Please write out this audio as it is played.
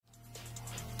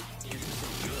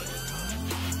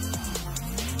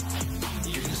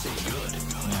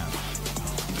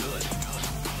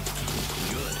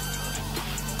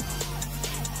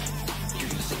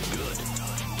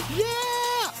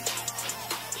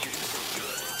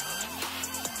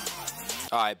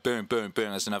All right, boom, boom,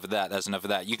 boom. That's enough of that. That's enough of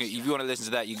that. You can, if you want to listen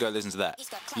to that, you go listen to that.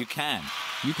 You can.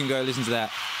 You can go listen to that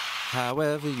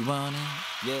however you want it.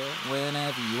 Yeah,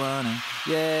 whenever you want it.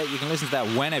 Yeah, you can listen to that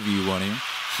whenever you want it.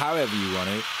 However you want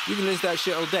it. You can listen to that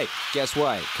shit all day. Guess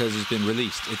why? Because it's been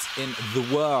released. It's in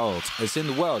the world. It's in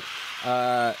the world.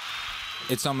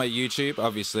 It's on my YouTube,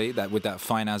 obviously, that with that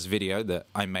fine-ass video that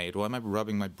I made. Why am I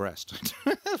rubbing my breast?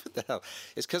 What the hell?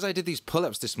 It's because I did these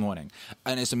pull-ups this morning.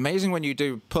 And it's amazing when you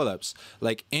do pull-ups,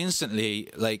 like, instantly,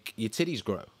 like, your titties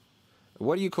grow.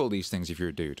 What do you call these things if you're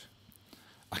a dude?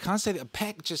 I can't say that.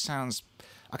 Peck just sounds...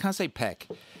 I can't say peck.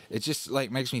 It just,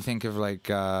 like, makes me think of, like,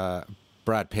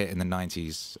 Brad Pitt in the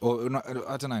 90s. Or,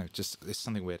 I don't know, just, it's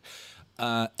something weird.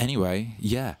 Anyway,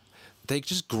 yeah. They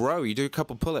just grow. You do a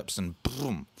couple pull-ups and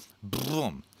boom,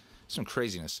 boom. Some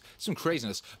craziness. Some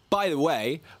craziness. By the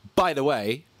way,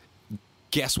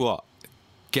 guess what?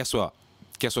 Guess what?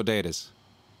 Guess what day it is?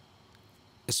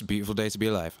 It's a beautiful day to be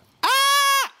alive.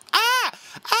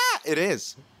 It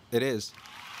is. It is.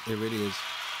 It really is.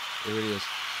 It really is.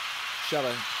 Shall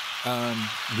I?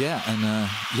 Yeah, and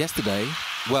yesterday,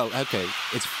 well, okay,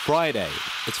 it's Friday.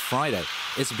 It's Friday.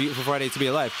 It's a beautiful Friday to be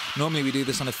alive. Normally we do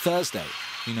this on a Thursday,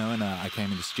 you know, and I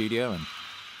came in the studio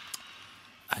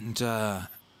and I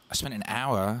spent an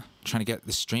hour trying to get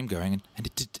the stream going, and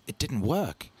it didn't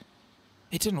work.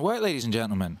 It didn't work, ladies and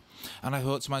gentlemen. And I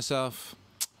thought to myself,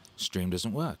 stream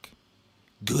doesn't work.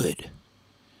 Good.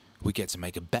 We get to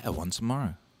make a better one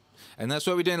tomorrow. And that's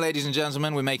what we're doing, ladies and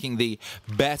gentlemen. We're making the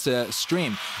better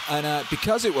stream. And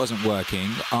because it wasn't working,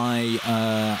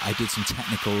 I did some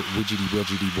technical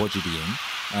widgety-wodgety-wodgetying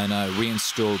and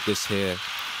reinstalled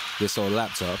this old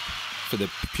laptop for the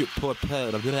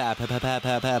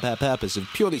purpose of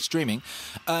purely streaming.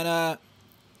 And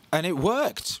it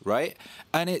worked, right?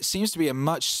 And it seems to be a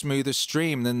much smoother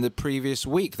stream than the previous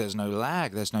week. There's no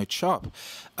lag, there's no chop.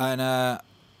 And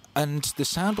the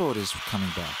soundboard is coming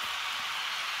back.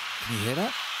 Can you hear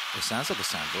that? It sounds like a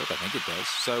soundboard. I think it does.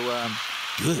 So,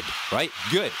 good, right?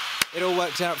 Good. It all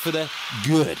worked out for the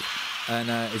good.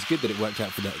 And it's good that it worked out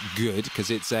for the good,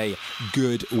 because it's a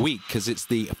good week, because it's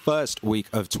the first week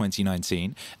of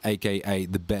 2019, a.k.a.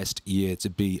 the best year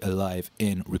to be alive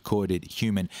in recorded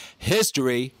human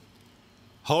history.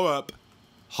 Hold up.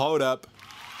 Hold up.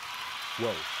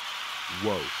 Whoa.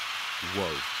 Whoa.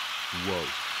 Whoa. Whoa.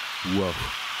 Whoa.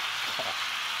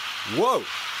 Whoa.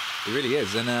 It really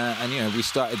is. And you know, we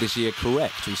started this year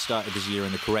correct. We started this year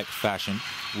in the correct fashion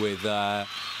with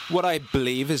what I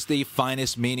believe is the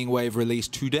finest meaning wave release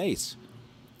to date.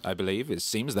 I believe. It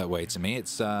seems that way to me.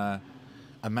 It's a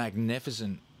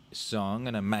magnificent song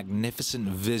and a magnificent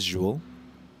visual.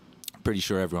 I'm pretty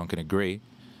sure everyone can agree.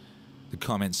 The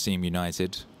comments seem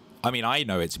united. I mean, I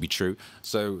know it to be true,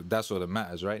 so that's all that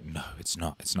matters, right? No, it's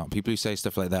not. It's not. People who say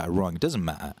stuff like that are wrong. It doesn't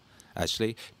matter,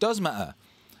 actually. It does matter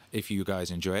if you guys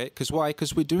enjoy it. Because why?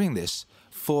 Because we're doing this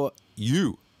for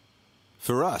you.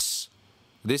 For us.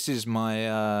 This is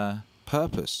my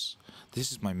purpose.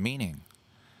 This is my meaning.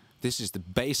 This is the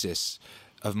basis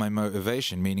of my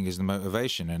motivation. Meaning is the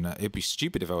motivation. And it'd be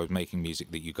stupid if I was making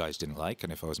music that you guys didn't like,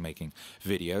 and if I was making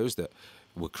videos that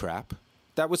were crap.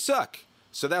 That would suck.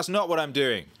 So that's not what I'm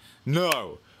doing.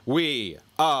 No. We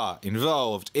are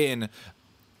involved in,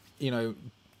 you know,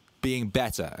 being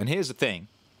better. And here's the thing.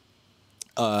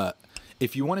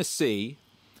 If you want to see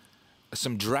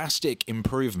some drastic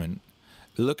improvement,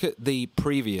 look at the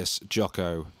previous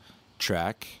Jocko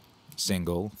track,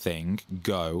 single, thing,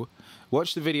 Go.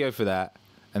 Watch the video for that,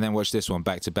 and then watch this one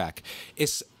back to back.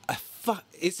 It's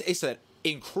an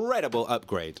incredible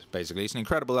upgrade, basically. It's an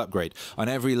incredible upgrade on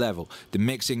every level. The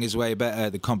mixing is way better,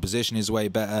 the composition is way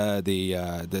better,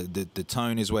 the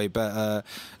tone is way better.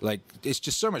 Like, it's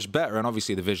just so much better, and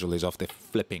obviously the visual is off the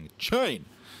flipping chain.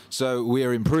 So we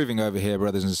are improving over here,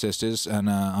 brothers and sisters, and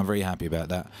I'm very happy about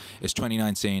that. It's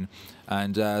 2019,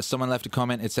 and someone left a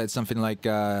comment. It said something like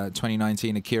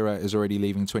 2019 Akira is already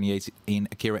leaving 2018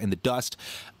 Akira in the dust.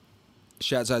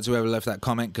 Shouts out to whoever left that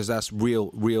comment, because that's real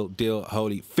deal,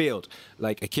 Holyfield.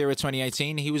 Like, Akira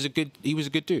 2018, he was a good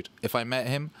dude. If I met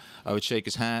him, I would shake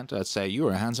his hand. I'd say, "You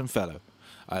are a handsome fellow.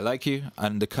 I like you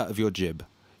and the cut of your jib."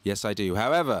 Yes, I do.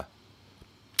 However,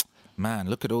 man,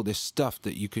 look at all this stuff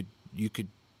that you could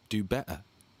do better.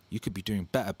 You could be doing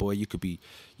better, boy. You could be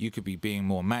being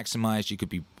more maximized. You could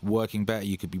be working better.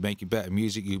 You could be making better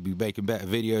music. You could be making better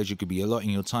videos. You could be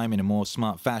allotting your time in a more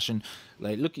smart fashion.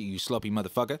 Like, look at you, sloppy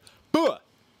motherfucker. Boo!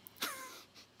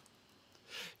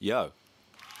 Yo.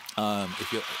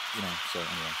 If you're, you know, so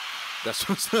anyway. That's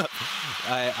what's up.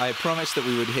 I promised that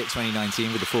we would hit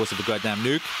 2019 with the force of a goddamn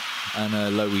nuke,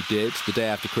 and lo, we did. The day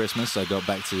after Christmas, I got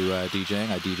back to DJing.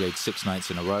 I DJed 6 nights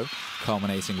in a row,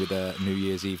 culminating with a New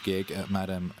Year's Eve gig at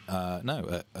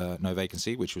No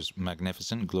Vacancy, which was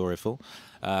magnificent, gloriful.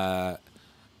 I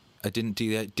didn't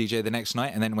DJ the next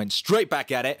night, and then went straight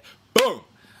back at it. Boom!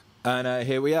 And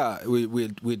here we are.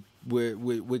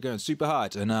 We're going super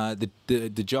hard, and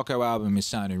the Jocko album is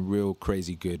sounding real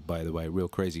crazy good. By the way, real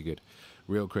crazy good,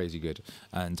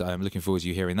 and I'm looking forward to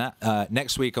you hearing that.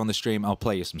 Next week on the stream, I'll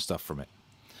play you some stuff from it.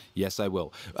 Yes, I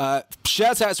will.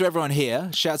 Shouts out to everyone here.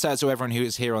 Shouts out to everyone who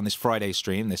is here on this Friday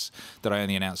stream. That I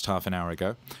only announced half an hour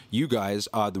ago. You guys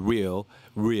are the real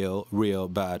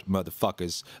bad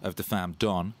motherfuckers of the Fam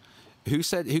Don. Who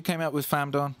came out with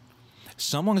Fam Don?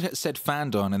 Someone said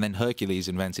Fandon, and then Hercules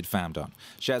invented Famdon.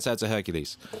 Shouts out to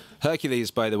Hercules.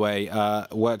 Hercules, by the way,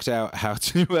 worked out how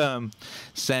to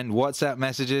send WhatsApp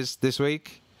messages this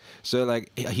week. So,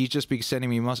 like, he's just been sending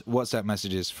me WhatsApp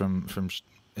messages from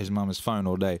his mama's phone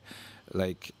all day.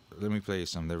 Like, let me play you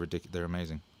some. They're ridiculous. They're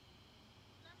amazing.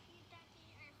 Love you,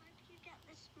 Daddy. I hope you get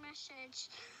this message.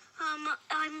 I'm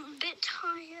a bit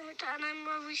tired and I'm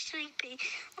really sleepy.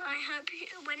 I hope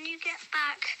when you get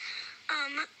back, I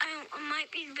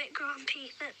might be a bit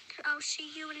grumpy, but I'll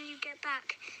see you when you get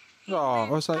back. Oh, I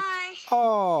was like, bye.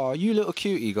 Oh, you little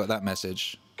cutie got that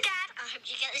message. Dad, I hope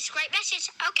you get this great message.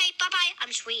 Okay, bye-bye.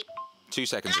 I'm sweet. 2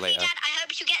 seconds Love later. you, Dad. I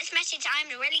hope you get this message. I'm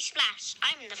really splash.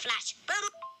 I'm the Flash. Boom.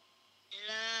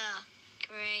 Ugh,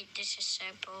 great. This is so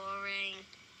boring.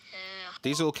 Ugh.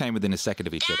 These all came within a second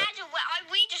of each other. Dad,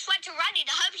 we just went to running.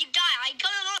 I hope you die. I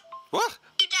got a lot. What?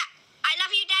 I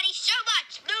love you, Daddy, so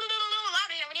much.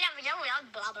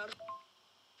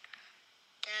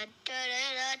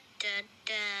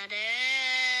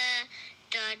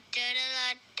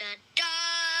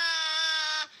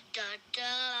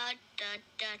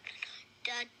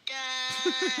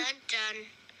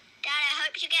 Dad, I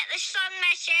hope you get the song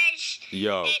message.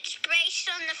 Yo. It's based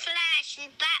on the Flash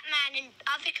and Batman and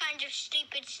other kinds of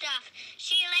stupid stuff.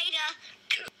 See you later.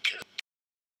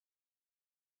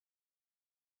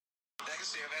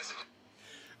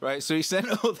 Right, so he sent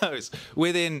all those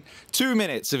within 2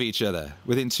 minutes of each other.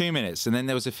 Within 2 minutes. And then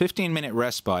there was a 15-minute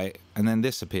respite, and then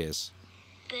this appears.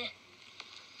 Help me,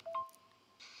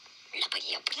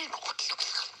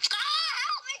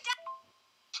 Dad!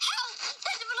 Help!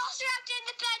 There's a velociraptor in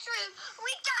the bedroom!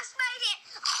 We just made it!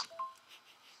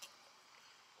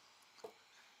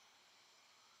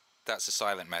 That's a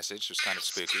silent message. It was kind of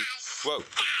spooky. Whoa.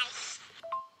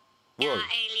 Yeah, Whoa.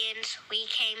 aliens, we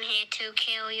came here to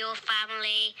kill your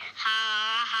family.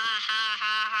 Ha ha ha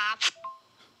ha ha.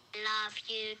 Love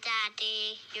you,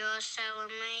 Daddy. You're so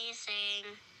amazing.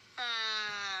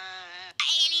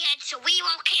 Aliens, we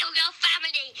will kill your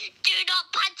family. Do not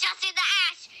punch us in the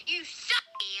ass. You suck.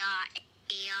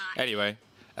 Anyway,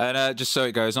 and just so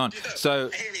it goes on. So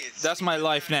that's my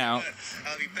life now.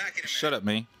 I'll be back in a minute. Shut up,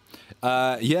 me.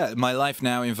 Yeah, my life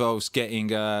now involves getting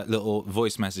little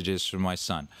voice messages from my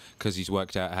son because he's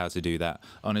worked out how to do that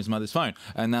on his mother's phone.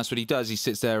 And that's what he does. He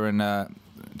sits there and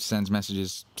sends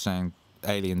messages saying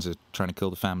aliens are trying to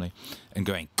kill the family and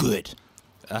going, good.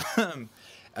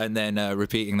 And then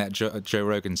repeating that Joe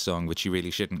Rogan song, which you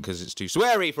really shouldn't because it's too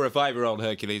sweary for a 5-year-old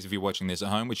Hercules if you're watching this at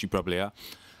home, which you probably are.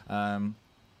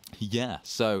 Yeah,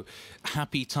 so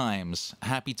happy times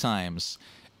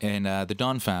in the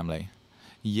Don family.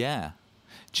 Yeah.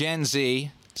 Gen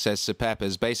Z, says Sir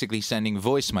Peppers, basically sending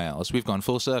voicemails. We've gone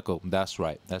full circle. That's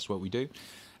right. That's what we do.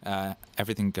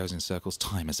 Everything goes in circles.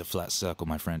 Time is a flat circle,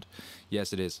 my friend.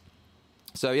 Yes, it is.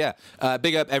 So, yeah,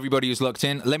 big up everybody who's locked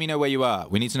in. Let me know where you are.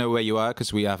 We need to know where you are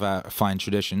because we have a fine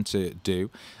tradition to do.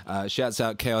 Shouts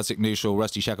out Chaotic Neutral,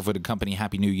 Rusty Shackleford and Company.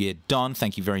 Happy New Year, Don.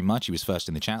 Thank you very much. He was first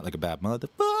in the chat like a bad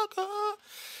motherfucker.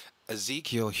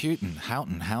 Ezekiel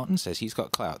Houghton says he's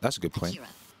got clout. That's a good point. Akira.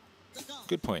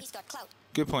 Good point. He's got clout.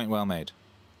 Good point, well made.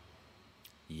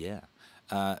 Yeah.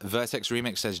 Vertex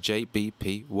Remix says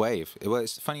JBP Wave. Well,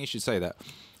 it's funny you should say that.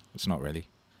 It's not really.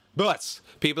 But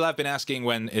people have been asking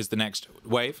when is the next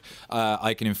wave.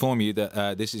 I can inform you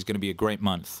that this is going to be a great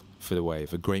month for the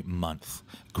wave. A great month.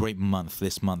 Great month.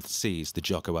 This month sees the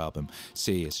Jocko album,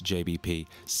 sees JBP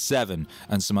 7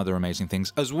 and some other amazing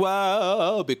things as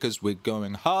well because we're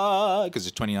going hard because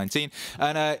it's 2019.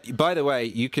 And by the way,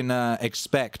 you can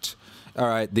expect... All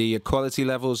right, the quality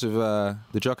levels of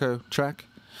the Jocko track,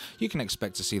 you can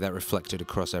expect to see that reflected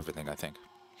across everything, I think.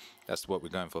 That's what we're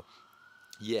going for.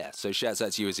 Yeah, so shouts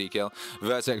out to you, Ezekiel.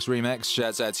 Vertex Remix,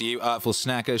 shouts out to you. Artful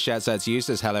Snacker, shouts out to you.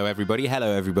 Says hello, everybody.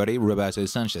 Hello, everybody. Roberto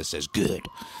Sanchez says good.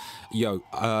 Yo,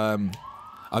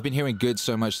 I've been hearing good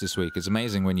so much this week. It's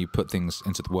amazing when you put things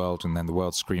into the world and then the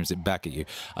world screams it back at you.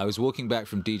 I was walking back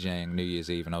from DJing New Year's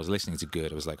Eve and I was listening to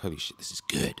good. I was like, holy shit, this is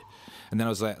good. And then I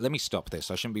was like, let me stop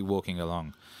this. I shouldn't be walking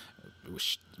along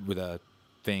with a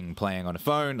thing playing on a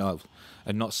phone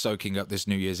and not soaking up this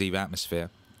New Year's Eve atmosphere.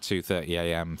 2:30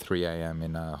 a.m., 3 a.m.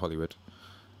 in Hollywood.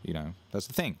 You know, that's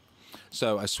the thing.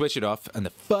 So I switch it off, and the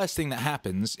first thing that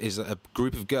happens is a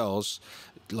group of girls,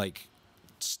 like,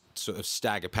 sort of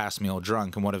stagger past me all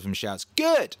drunk, and one of them shouts,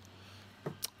 "Good!" I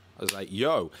was like,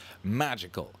 yo,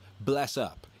 magical, bless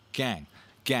up, gang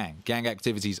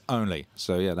activities only.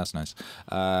 So yeah, that's nice.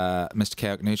 Mr.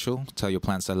 Chaotic Neutral, tell your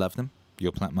plants I love them.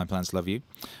 My plants love you.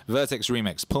 Vertex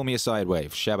Remix, Pull Me Aside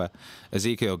Wave. Shabba.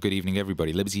 Ezekiel, good evening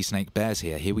everybody. Liberty Snake Bears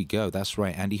here. Here we go. That's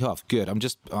right. Andy Hoff, good.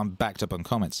 I'm backed up on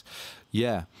comments.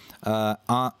 Yeah.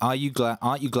 Aren't you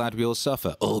glad we all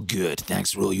suffer? All good.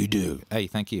 Thanks for all you do. Hey,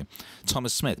 thank you.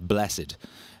 Thomas Smith, blessed.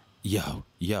 Yo.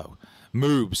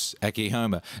 Moobs, Eki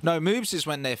Homer. No, moobs is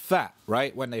when they're fat,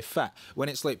 right? When they're fat. When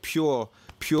it's like pure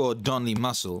Donley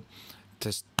muscle.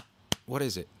 Just, what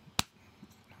is it?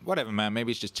 Whatever, man.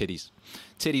 Maybe it's just titties.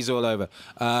 Titties all over.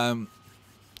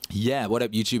 Yeah, what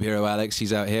up, YouTube hero Alex?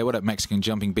 He's out here. What up, Mexican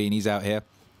Jumping Bean? He's out here.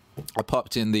 I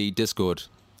popped in the Discord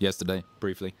yesterday,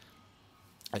 briefly.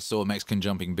 I saw Mexican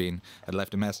Jumping Bean had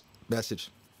left a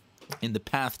message in the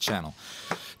Path channel.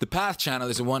 The Path channel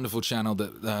is a wonderful channel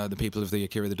that the people of the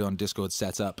Akira the Don Discord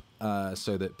set up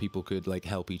so that people could like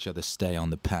help each other stay on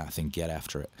the path and get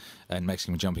after it. And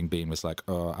Mexican Jumping Bean was like,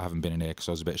 oh, I haven't been in here because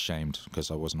I was a bit ashamed because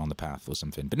I wasn't on the path or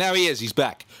something. But now he is. He's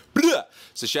back. Blah!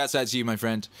 So shouts out to you, my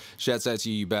friend. Shouts out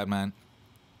to you, bad man.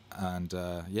 And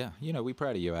yeah, you know, we're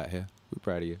proud of you out here. We're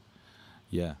proud of you.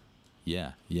 Yeah.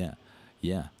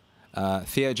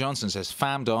 Theo Johnson says,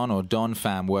 Famdon or Don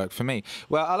Fam work for me.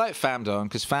 Well, I like Famdon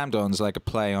because Famdon's like a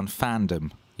play on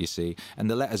fandom, you see. And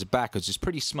the letters backwards is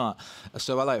pretty smart.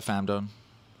 So I like Famdon.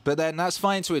 But then that's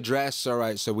fine to address. All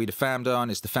right, so we the Famdon.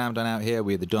 It's the Famdon out here.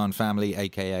 We're the Don family,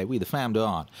 a.k.a. we the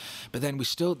Famdon. But then you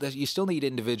still need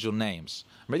individual names.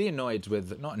 I'm really annoyed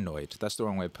with, not annoyed, that's the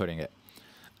wrong way of putting it.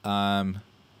 Annoyed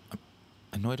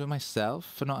with myself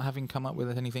for not having come up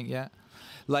with anything yet.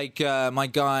 Like my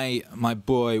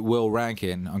boy Will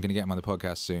Rankin, I'm going to get him on the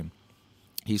podcast soon.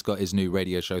 He's got his new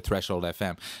radio show, Threshold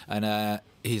FM, and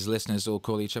his listeners all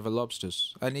call each other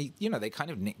lobsters. And they kind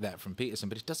of nicked that from Peterson,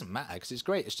 but it doesn't matter because it's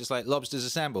great. It's just like lobsters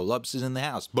assemble, lobsters in the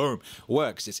house, boom,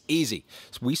 works. It's easy.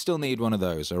 So we still need one of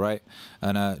those, all right?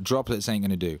 And droplets ain't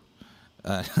going to do.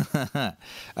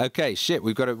 Okay, shit,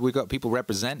 we've got people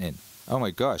representing. Oh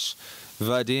my gosh,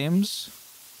 Vadim's.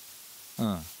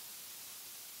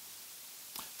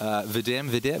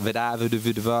 Vadim.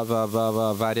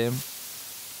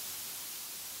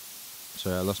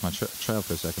 Sorry, I lost my trail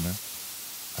for a second there.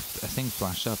 A thing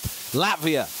flashed up.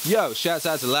 Latvia! Yo, shouts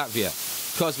out to Latvia.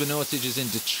 Cosmonautage is in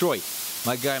Detroit.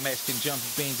 My guy Mexican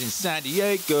Jumping Beans in San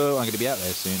Diego. I'm going to be out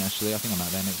there soon, actually. I think I'm out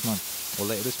there next month. Or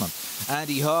later this month.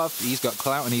 Andy Hoff, he's got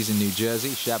clout and he's in New Jersey.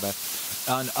 Shabba.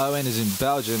 And Owen is in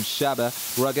Belgium. Shabba.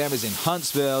 Rugam is in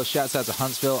Huntsville. Shouts out to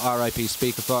Huntsville. R.I.P.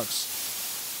 Speaker Fox.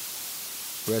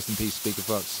 Rest in peace, Speaker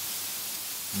Fox.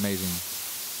 Amazing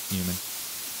human.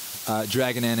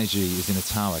 Dragon Energy is in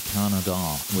Ottawa,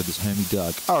 Canada, with his homie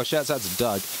Doug. Oh, shouts out to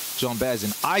Doug. John Bear's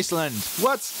in Iceland.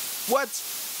 What?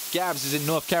 Gabs is in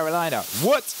North Carolina.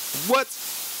 What?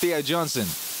 Theo Johnson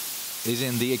is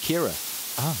in the Akira.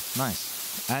 Oh,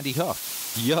 nice. Andy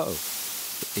Hoff. Yo.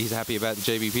 He's happy about the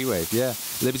JVP wave. Yeah.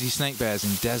 Liberty Snake Bears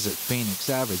in Desert Phoenix,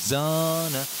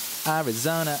 Arizona.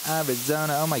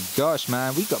 Oh my gosh,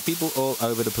 man. We got people all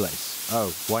over the place.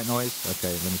 Oh, white noise?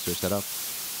 Okay, let me switch that off.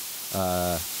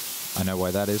 I know why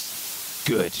that is.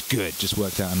 Good. Just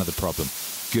worked out another problem.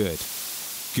 Good.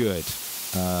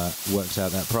 Worked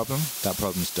out that problem. That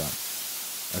problem's done.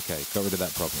 Okay, got rid of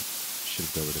that problem. Should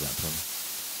have got rid of that problem.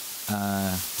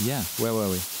 Yeah, where were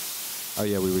we? Oh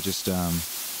yeah, we were just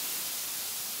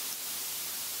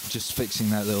fixing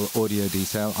that little audio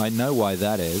detail. I know why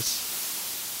that is.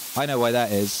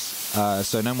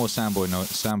 So no more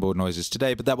soundboard noises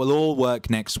today, but that will all work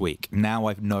next week. Now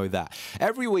I know that.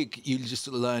 Every week you just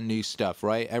learn new stuff,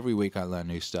 right? Every week I learn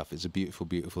new stuff. It's a beautiful,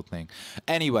 beautiful thing.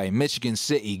 Anyway, Michigan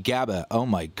City, Gabba. Oh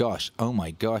my gosh.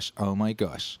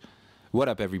 What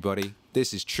up, everybody?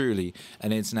 This is truly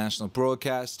an international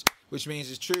broadcast, which means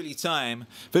it's truly time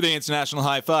for the International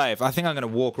High Five. I think I'm going to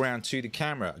walk around to the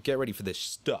camera. Get ready for this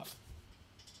stuff.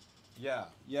 Yeah.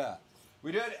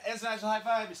 We do it. International High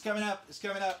Five. It's coming up.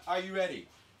 Are you ready?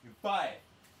 5,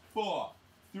 4,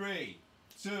 3,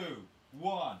 2,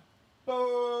 1.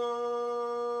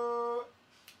 Boo!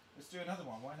 Let's do another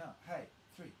one. Why not? Hey,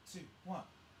 3, 2, 1.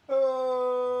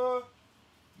 Boo!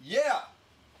 Yeah!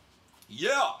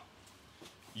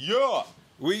 Yeah,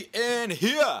 we in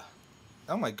here.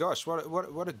 Oh my gosh,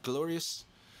 what a glorious.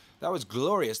 That was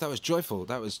glorious. That was joyful.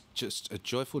 That was just a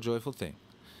joyful thing.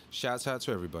 Shouts out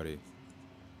to everybody.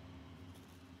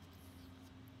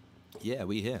 Yeah,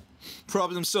 we here.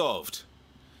 Problem solved.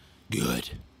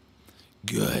 Good.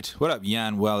 What up,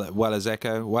 Jan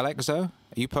Welezeko?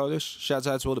 Are you Polish? Shouts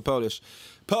out to all the Polish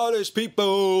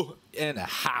people in the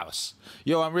house.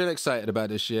 Yo, I'm really excited about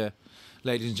this year,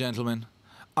 ladies and gentlemen.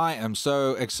 I am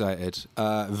so excited.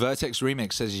 Vertex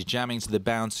Remix says he's jamming to the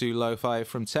Bound 2 Lo-Fi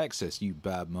from Texas. You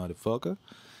bad motherfucker.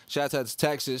 Shout out to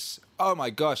Texas. Oh my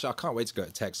gosh, I can't wait to go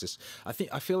to Texas. I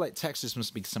feel like Texas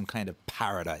must be some kind of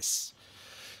paradise.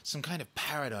 Some kind of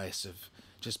paradise of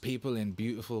just people in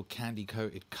beautiful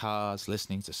candy-coated cars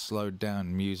listening to slowed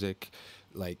down music,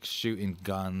 like shooting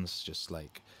guns, just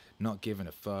like not giving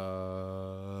a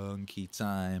funky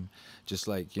time, just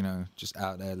like, you know, just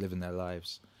out there living their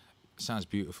lives. Sounds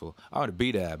beautiful. I want to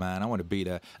be there, man. I want to be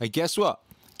there. And guess what?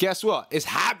 It's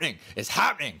happening.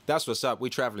 That's what's up. We're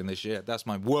traveling this year. That's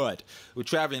my word. We're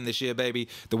traveling this year, baby.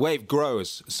 The wave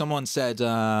grows. Someone said,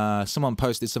 someone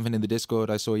posted something in the Discord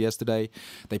I saw yesterday.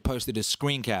 They posted a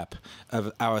screen cap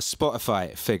of our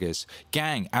Spotify figures.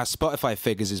 Gang, our Spotify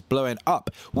figures is blowing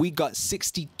up. We got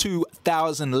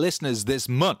 62,000 listeners this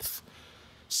month.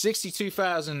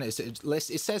 62,000. It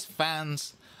says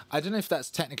fans. I don't know if that's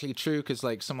technically true because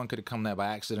like someone could have come there by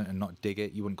accident and not dig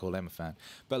it. You wouldn't call them a fan.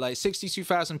 But like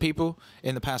 62,000 people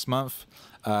in the past month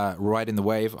riding the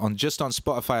wave on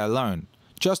Spotify alone.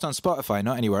 Just on Spotify,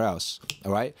 not anywhere else.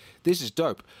 All right? This is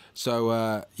dope.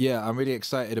 So yeah, I'm really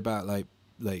excited about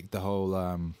like the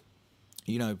whole,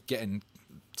 you know,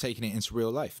 taking it into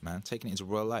real life, man. Taking it into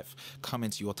real life. Come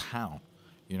into your town,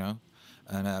 you know,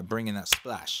 and bringing that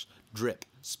splash, drip,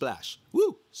 splash,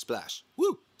 woo, splash,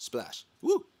 woo, splash,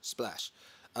 woo, splash.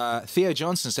 Theo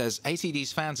Johnson says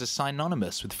ATD's fans are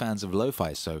synonymous with fans of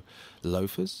lo-fi, so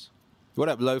loafers? What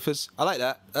up, loafers? I like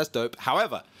that. That's dope.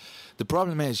 However, the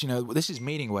problem is, you know, this is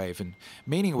Meaning Wave, and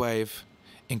Meaning Wave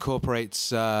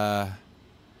incorporates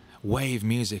wave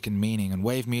music and meaning, and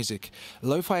wave music.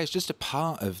 Lo-fi is just a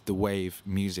part of the wave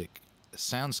music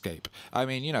soundscape. I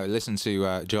mean, you know, listen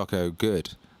to Jocko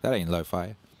Good. That ain't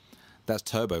lo-fi. That's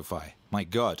turbo-fi. My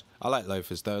God, I like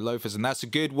loafers though, and that's a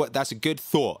good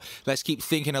thought. Let's keep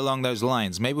thinking along those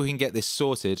lines. Maybe we can get this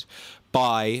sorted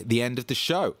by the end of the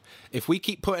show. If we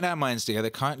keep putting our minds together,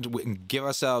 we can give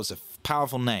ourselves a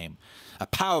powerful name, a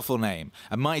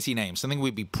mighty name, something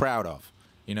we'd be proud of.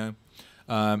 You know.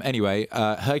 Anyway,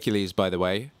 Hercules, by the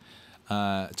way.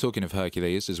 Talking of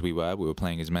Hercules, as we were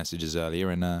playing his messages earlier,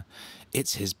 and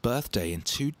it's his birthday in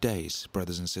 2 days,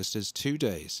 brothers and sisters. 2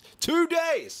 days. 2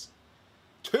 days.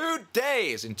 2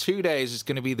 days! In 2 days, it's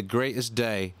going to be the greatest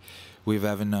day we've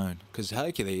ever known. Because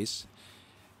Hercules,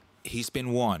 he's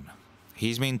been 1.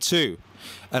 He's been 2.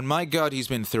 And my God, he's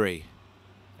been 3.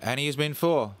 And he's been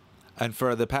 4. And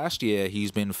for the past year,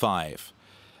 he's been 5.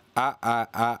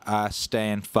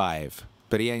 Staying 5.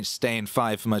 But he ain't staying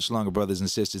 5 for much longer, brothers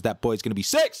and sisters. That boy's going to be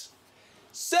 6!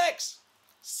 6!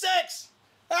 6!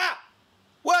 Ah!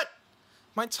 What?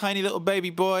 My tiny little baby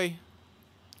boy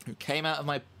who came out of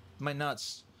my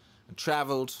nuts and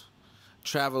traveled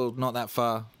not that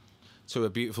far to a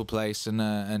beautiful place, and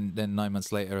then 9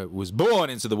 months later was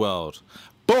born into the world,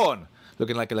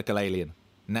 looking like a little alien.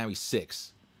 Now he's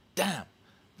 6. Damn,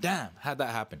 how'd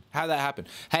that happen?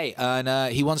 Hey,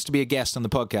 and he wants to be a guest on the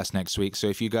podcast next week, so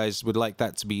if you guys would like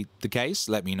that to be the case,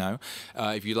 let me know.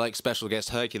 If you like special guest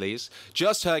Hercules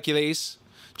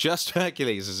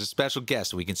as a special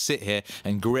guest, we can sit here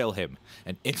and grill him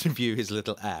and interview his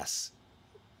little ass.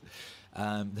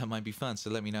 That might be fun, so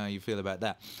let me know how you feel about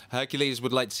that. Hercules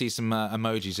would like to see some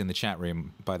emojis in the chat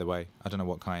room, by the way. I don't know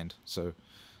what kind. So,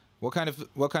 what kind of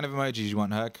emojis you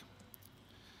want, Herc?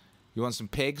 You want some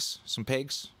pigs?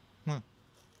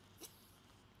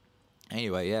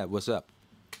 Anyway, yeah, what's up?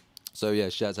 So yeah,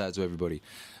 shouts out to everybody.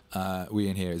 We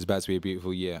in here. It's about to be a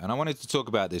beautiful year, and I wanted to talk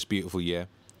about this beautiful year.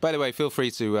 By the way, feel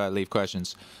free to leave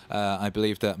questions. I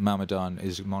believe that Mamadan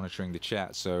is monitoring the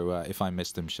chat, so if I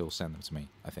miss them, she'll send them to me,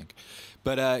 I think.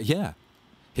 But yeah,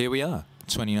 here we are,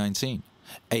 2019,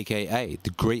 a.k.a. the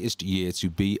greatest year to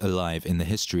be alive in the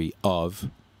history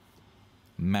of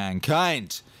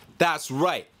mankind. That's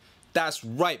right,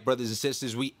 brothers and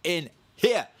sisters. We in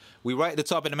here. We right at the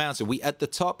top of the mountain. We at the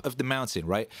top of the mountain,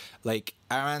 right? Like,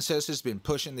 our ancestors been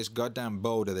pushing this goddamn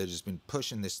boulder. They've just been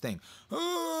pushing this thing.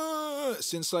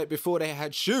 Since, like, before they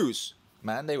had shoes.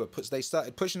 Man, they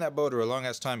started pushing that boulder a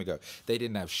long-ass time ago. They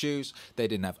didn't have shoes. They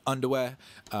didn't have underwear.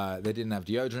 They didn't have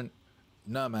deodorant.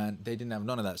 No, man, they didn't have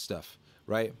none of that stuff,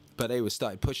 right? But they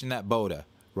started pushing that boulder,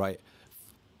 right?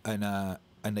 And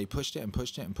And they pushed it and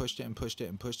pushed it and pushed it and pushed it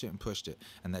and pushed it and pushed it.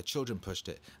 And their children pushed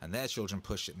it. And their children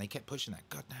pushed it. And they kept pushing that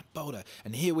goddamn boulder.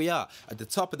 And here we are at the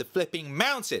top of the flipping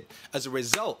mountain as a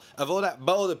result of all that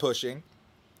boulder pushing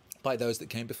by those that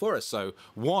came before us. So,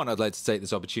 one, I'd like to take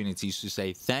this opportunity to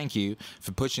say thank you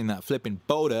for pushing that flipping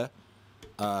boulder,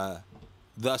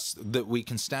 thus that we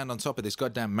can stand on top of this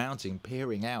goddamn mountain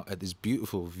peering out at this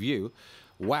beautiful view.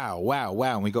 Wow, wow,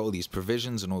 wow. And we got all these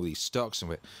provisions and all these stocks,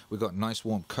 and we got nice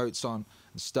warm coats on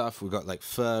and stuff. We got like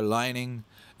fur lining.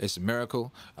 It's a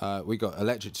miracle. We got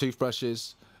electric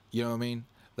toothbrushes. You know what I mean?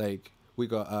 Like we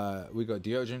got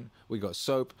deodorant. We got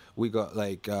soap. We got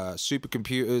like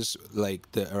supercomputers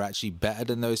like that are actually better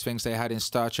than those things they had in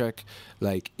Star Trek.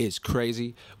 Like it's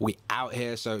crazy. We out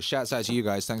here. So shouts out to you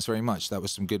guys. Thanks very much. That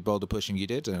was some good boulder pushing you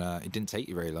did, and it didn't take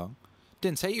you very long.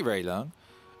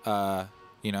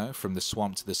 You know, from the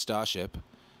swamp to the starship,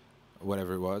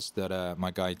 whatever it was that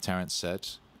my guy Terrence said.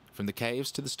 From the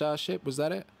caves to the starship, was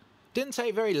that it? Didn't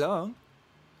take very long.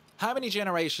 How many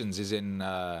generations is in...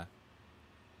 I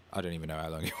don't even know how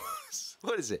long it was.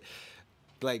 What is it?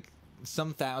 Like, some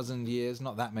 1,000 years,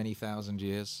 not that many 1,000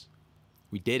 years.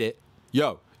 We did it.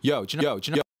 Yo, do you know...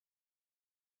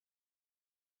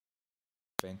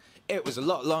 It was a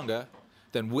lot longer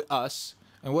than us.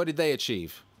 And what did they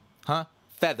achieve? Huh?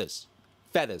 Feathers.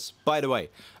 By the way,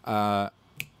 I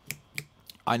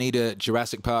need a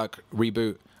Jurassic Park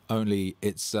reboot, only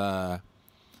it's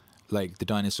like the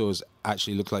dinosaurs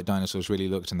actually look like dinosaurs really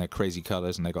looked, and they're crazy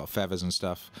colors and they got feathers and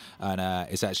stuff, and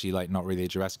it's actually like not really a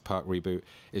Jurassic Park reboot.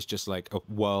 It's just like a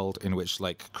world in which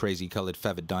like crazy colored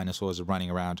feathered dinosaurs are running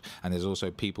around, and there's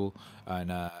also people, and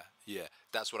yeah,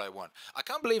 that's what I want. I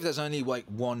can't believe there's only like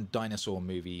one dinosaur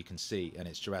movie you can see, and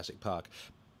it's Jurassic Park.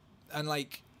 And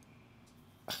like,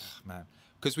 man,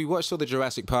 because we watched all the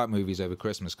Jurassic Park movies over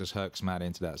Christmas because Herc's mad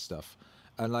into that stuff.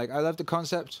 And like, I love the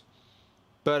concept,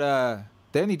 but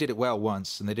they only did it well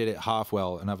once, and they did it half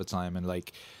well another time. And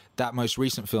like, that most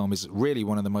recent film is really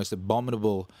one of the most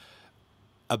abominable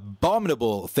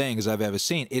things I've ever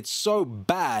seen. It's so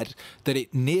bad that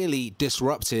it nearly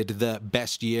disrupted the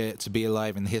best year to be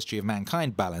alive in the history of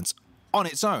mankind balance on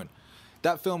its own.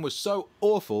 That film was so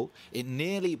awful, it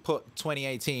nearly put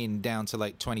 2018 down to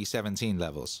like 2017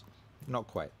 levels. Not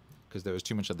quite, because there was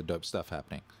too much other dope stuff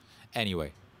happening.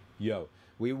 Anyway,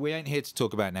 we ain't here to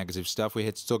talk about negative stuff. We're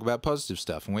here to talk about positive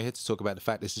stuff. And we're here to talk about the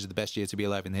fact this is the best year to be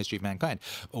alive in the history of mankind.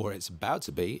 Or it's about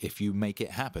to be if you make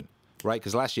it happen. Right?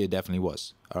 Because last year definitely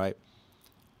was. All right?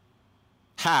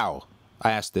 How?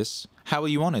 I asked this. How will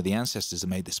you honor the ancestors that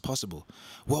made this possible?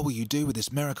 What will you do with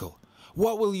this miracle?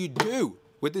 What will you do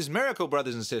with this miracle,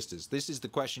 brothers and sisters? This is the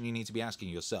question you need to be asking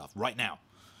yourself right now.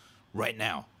 Right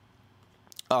now.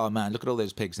 Oh man, look at all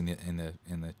those pigs in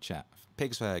the chat.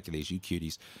 Pigs for Hercules, you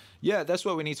cuties. Yeah, that's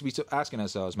what we need to be asking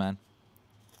ourselves, man.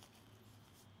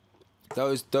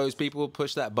 Those people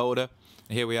push that boulder.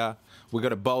 And here we are. We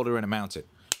got a boulder and a mountain.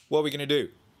 What are we gonna do?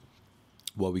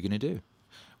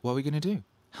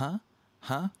 Huh?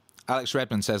 Alex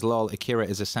Redmond says, "Lol, Akira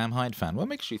is a Sam Hyde fan." What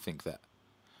makes you think that?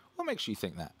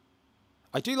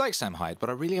 I do like Sam Hyde, but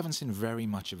I really haven't seen very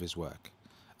much of his work.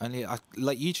 Only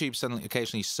like YouTube suddenly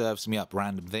occasionally serves me up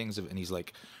random things, and he's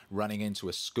like running into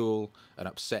a school and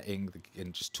upsetting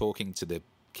and just talking to the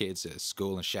kids at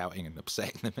school and shouting and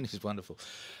upsetting them, and it's wonderful.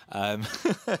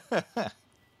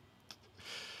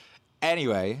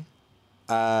 Anyway,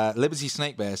 Liberty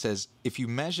Snakebear says, if you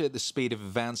measure the speed of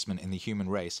advancement in the human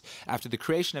race, after the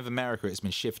creation of America, it's been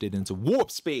shifted into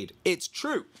warp speed. It's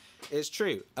true.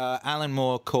 Alan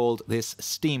Moore called this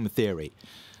steam theory.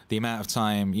 The amount of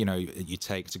time, you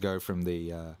take to go from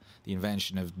the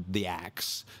invention of the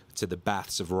axe to the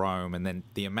baths of Rome, and then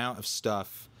the amount of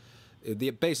stuff.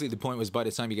 Basically, the point was by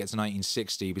the time you get to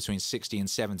 1960, between 60 and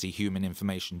 70, human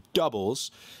information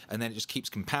doubles, and then it just keeps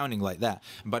compounding like that.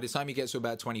 And by the time you get to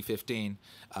about 2015,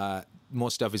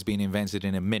 more stuff is being invented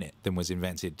in a minute than was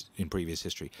invented in previous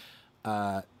history.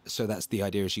 So that's the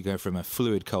idea, is you go from a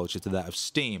fluid culture to that of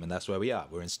steam, and that's where we are.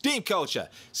 We're in steam culture.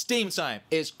 Steam time.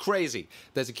 It's crazy.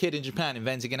 There's a kid in Japan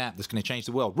inventing an app that's going to change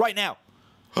the world right now.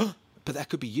 But that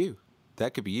could be you.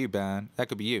 That could be you, man. That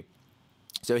could be you.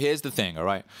 So here's the thing, all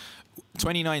right?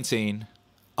 2019,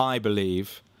 I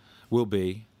believe, will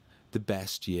be the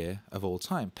best year of all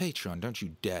time. Patreon, don't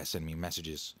you dare send me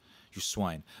messages, you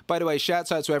swine. By the way,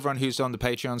 shouts out to everyone who's on the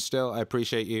Patreon still. I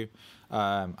appreciate you.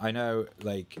 I know,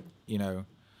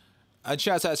 and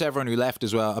shouts out to everyone who left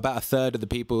as well. About a third of the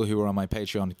people who were on my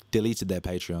Patreon deleted their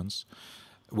Patreons,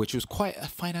 which was quite a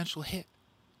financial hit.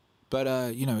 But,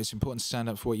 it's important to stand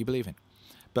up for what you believe in.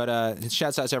 But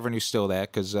shouts out to everyone who's still there,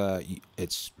 because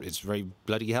it's very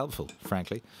bloody helpful,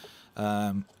 frankly.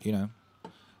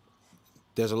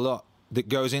 there's a lot that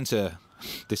goes into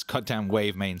this goddamn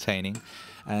wave maintaining.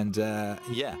 And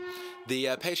yeah, the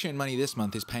Patreon money this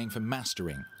month is paying for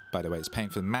mastering. By the way, it's paying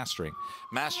for the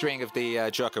mastering of the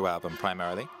Jocko album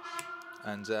primarily,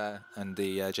 and the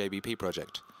JBP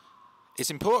project.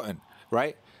 It's important,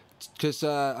 right? Because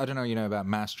I don't know, you know about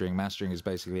mastering. Mastering is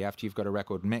basically after you've got a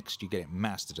record mixed, you get it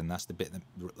mastered, and that's the bit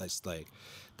that's like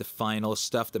the final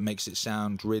stuff that makes it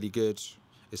sound really good.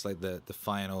 It's like the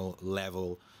final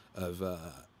level of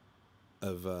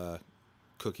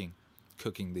cooking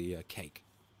the cake.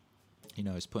 You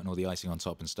know, it's putting all the icing on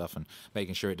top and stuff and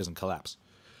making sure it doesn't collapse.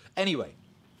 Anyway,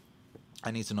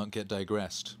 I need to not get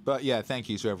digressed. But yeah, thank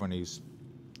you to everyone who's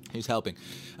helping.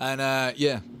 And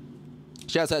yeah,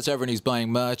 shout out to everyone who's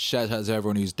buying merch. Shout out to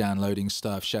everyone who's downloading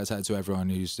stuff. Shout out to everyone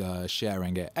who's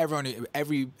sharing it.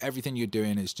 Everything you're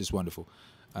doing is just wonderful.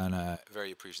 And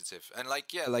very appreciative. And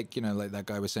like, yeah, like, you know, like that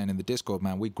guy was saying in the Discord,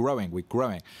 man, we're growing.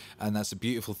 And that's a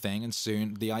beautiful thing. And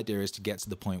soon the idea is to get to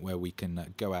the point where we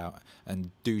can go out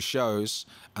and do shows.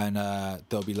 And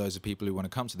there'll be loads of people who want to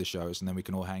come to the shows. And then we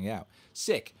can all hang out.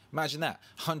 Sick. Imagine that.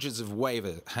 Hundreds.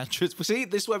 See,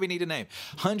 this is why we need a name.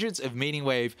 Hundreds of Meaning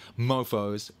Wave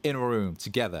mofos in a room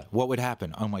together. What would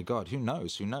happen? Oh my God. Who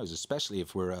knows? Especially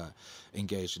if we're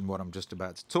engaged in what I'm just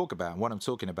about to talk about. And what I'm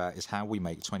talking about is how we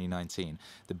make 2019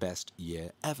 the best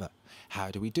year ever.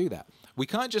 How do we do that? We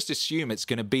can't just assume it's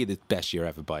going to be the best year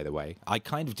ever, by the way. I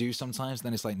kind of do sometimes.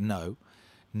 Then it's like, no,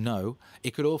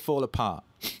 it could all fall apart.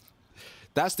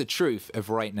 That's the truth of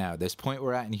right now. This point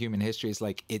we're at in human history is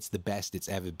like it's the best it's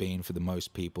ever been for the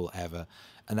most people ever.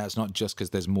 And that's not just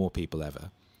because there's more people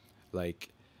ever. Like,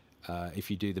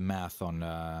 if you do the math on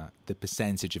the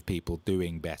percentage of people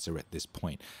doing better at this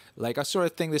point. Like, I saw a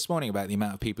thing this morning about the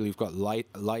amount of people who've got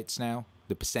lights now.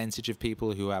 The percentage of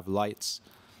people who have lights.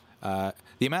 The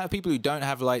amount of people who don't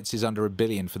have lights is under 1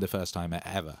 billion for the first time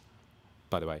ever,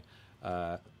 by the way.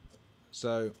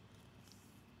 So,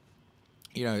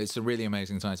 you know, it's a really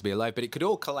amazing time to be alive, but it could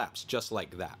all collapse just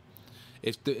like that.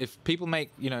 If people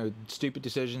make, you know, stupid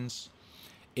decisions,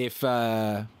 if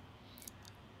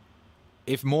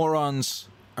morons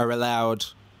are allowed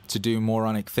to do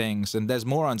moronic things, and there's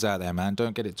morons out there, man,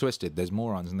 don't get it twisted. There's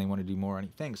morons and they want to do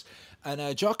moronic things.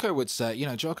 And Jocko would say, you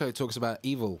know, Jocko talks about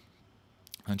evil,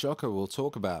 and Jocko will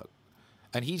talk about,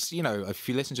 and he's, you know, if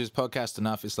you listen to his podcast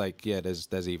enough, it's like, yeah,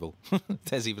 there's evil.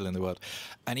 There's evil in the world.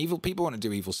 And evil people want to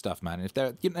do evil stuff, man. And if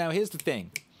they're, you know, here's the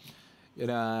thing. You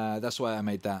know, that's why I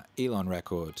made that Elon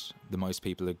record, the most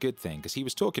people a good thing, because he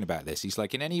was talking about this. He's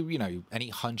like, in any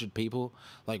 100 people,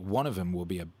 like one of them will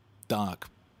be a dark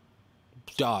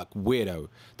weirdo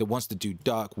that wants to do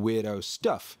dark weirdo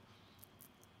stuff.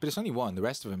 But it's only one. The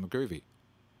rest of them are groovy.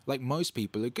 Like, most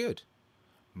people are good.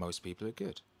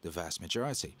 The vast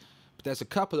majority. But there's a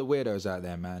couple of weirdos out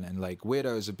there, man. And like,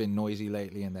 weirdos have been noisy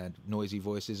lately, and their noisy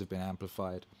voices have been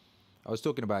amplified. I was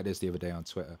talking about this the other day on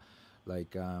Twitter.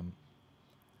 Like,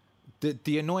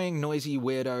 the annoying, noisy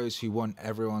weirdos who want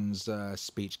everyone's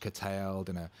speech curtailed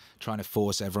and are trying to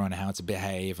force everyone how to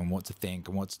behave and what to think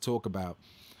and what to talk about.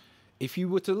 If you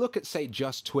were to look at, say,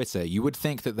 just Twitter, you would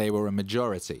think that they were a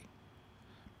majority.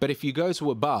 But if you go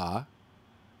to a bar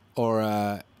or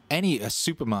a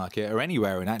supermarket or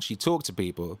anywhere and actually talk to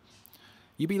people,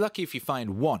 you'd be lucky if you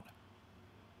find one.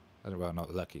 Well,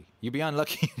 not lucky. You'd be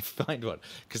unlucky if you find one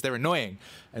because they're annoying,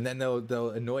 and then they'll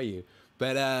annoy you.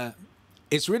 But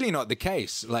it's really not the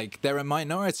case. Like, they're a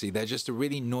minority. They're just a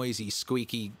really noisy,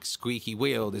 squeaky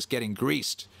wheel that's getting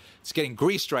greased. It's getting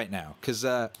greased right now because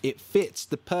it fits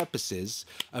the purposes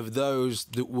of those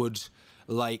that would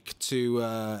like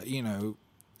to,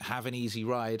 have an easy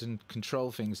ride and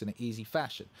control things in an easy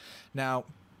fashion. Now,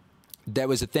 there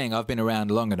was a thing, I've been around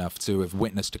long enough to have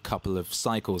witnessed a couple of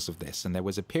cycles of this, and there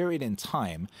was a period in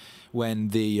time when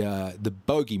the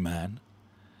bogeyman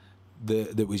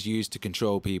that was used to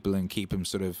control people and keep them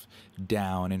sort of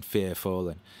down and fearful,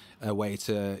 and a way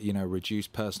to, reduce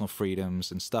personal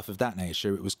freedoms and stuff of that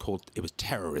nature, it was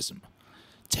terrorism.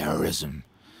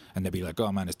 And they'd be like,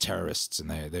 oh man, it's terrorists,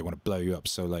 and they want to blow you up,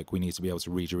 so like we need to be able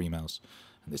to read your emails.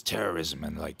 And there's terrorism,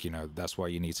 and like, that's why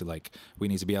we need to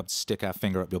be able to stick our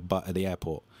finger up your butt at the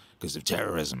airport because of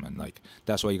terrorism, and like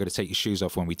that's why you got to take your shoes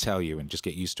off when we tell you and just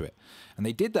get used to it. And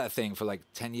they did that thing for like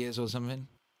 10 years or something.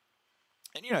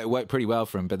 And it worked pretty well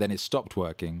for them, but then it stopped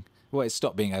working. Well, it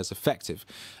stopped being as effective.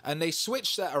 And they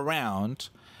switched that around,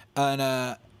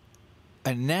 and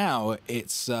now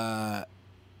it's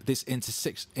this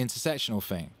intersectional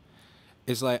thing.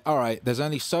 It's like, all right, there's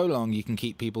only so long you can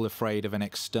keep people afraid of an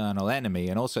external enemy.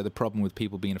 And also the problem with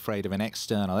people being afraid of an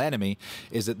external enemy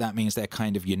is that means they're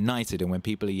kind of united. And when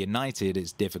people are united,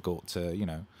 it's difficult to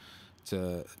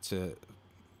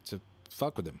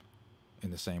fuck with them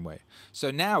in the same way.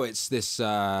 So now it's this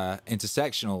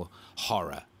intersectional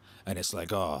horror, and it's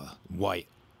like, oh, white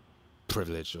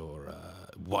privilege or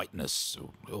whiteness or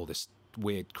all this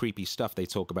weird creepy stuff they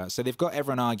talk about. So they've got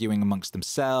everyone arguing amongst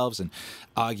themselves and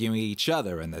arguing each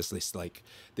other, and there's this like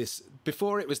this,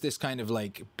 before it was this kind of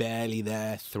like barely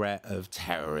there threat of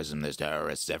terrorism. There's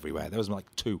terrorists everywhere. There was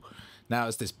like two. Now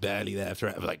it's this barely there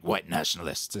threat of like white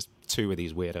nationalists. Just two of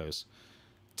these weirdos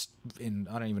I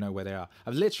don't even know where they are.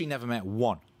 I've literally never met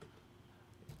one,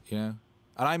 you know.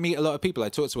 And I meet a lot of people. I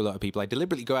talk to a lot of people. I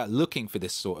deliberately go out looking for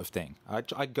this sort of thing.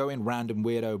 I go in random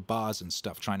weirdo bars and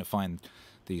stuff trying to find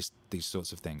these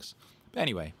sorts of things. But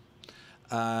anyway,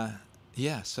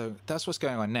 yeah, so that's what's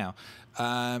going on now.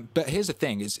 But here's the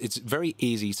thing. It's very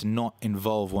easy to not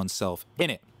involve oneself in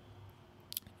it.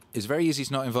 It's very easy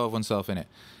to not involve oneself in it.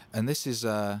 And this is,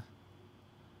 this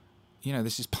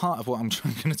is part of what I'm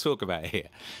going to talk about here.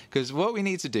 Because what we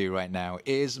need to do right now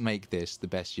is make this the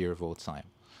best year of all time.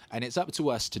 And it's up to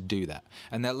us to do that.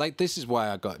 And that, like, this is why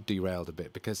I got derailed a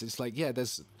bit, because it's like, yeah,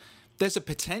 there's a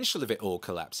potential of it all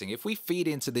collapsing. If we feed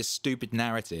into this stupid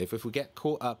narrative, if we get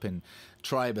caught up in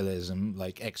tribalism,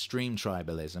 like extreme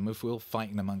tribalism, if we're all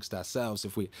fighting amongst ourselves,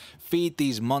 if we feed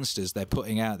these monsters they're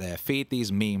putting out there, feed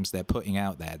these memes they're putting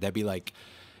out there, they'll be like,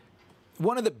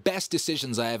 one of the best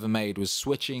decisions I ever made was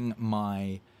switching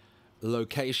my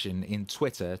location in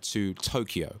Twitter to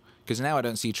Tokyo, because now I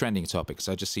don't see trending topics.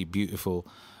 I just see beautiful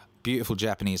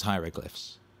Japanese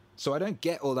hieroglyphs. So I don't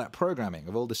get all that programming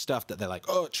of all the stuff that they're like,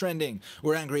 oh, trending,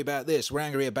 we're angry about this, we're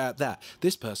angry about that.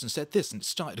 This person said this and it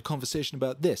started a conversation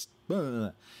about this.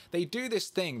 They do this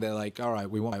thing, they're like, all right,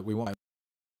 we want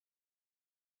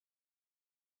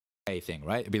a thing,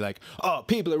 right? It'd be like, oh,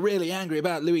 people are really angry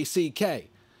about Louis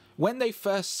C.K. When they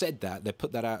first said that, they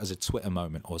put that out as a Twitter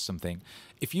moment or something.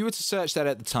 If you were to search that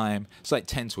at the time, it's like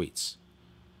 10 tweets.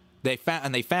 They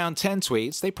found 10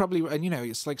 tweets. They probably, and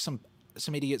it's like some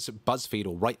idiots at BuzzFeed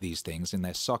will write these things in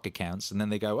their sock accounts, and then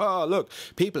they go, oh, look,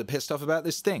 people are pissed off about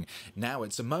this thing. Now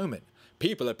it's a moment.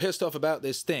 People are pissed off about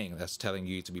this thing. That's telling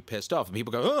you to be pissed off. And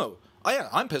people go, oh, yeah,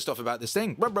 I'm pissed off about this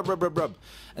thing. Rub, rub, rub, rub, rub.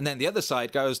 And then the other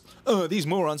side goes, oh, these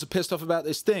morons are pissed off about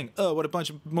this thing. Oh, what a bunch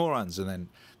of morons. And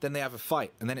then they have a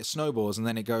fight. And then it snowballs. And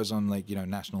then it goes on, like,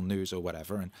 national news or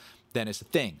whatever. And then it's a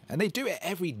thing. And they do it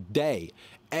every day.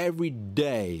 Every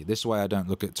day. This is why I don't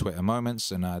look at Twitter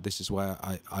moments. And this is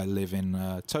why I live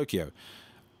in Tokyo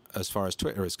as far as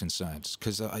Twitter is concerned.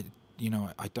 Because I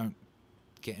don't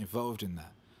get involved in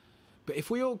that. But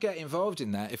if we all get involved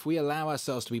in that, if we allow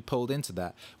ourselves to be pulled into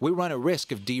that, we run a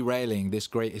risk of derailing this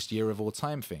greatest year of all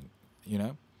time thing,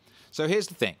 So here's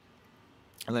the thing.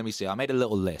 And let me see. I made a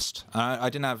little list. I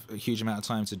didn't have a huge amount of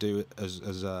time to do it as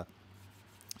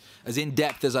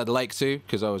in-depth as I'd like to,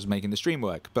 because I was making the stream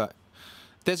work. But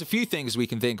there's a few things we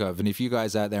can think of. And if you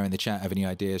guys out there in the chat have any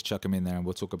ideas, chuck them in there and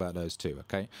we'll talk about those too,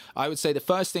 okay? I would say the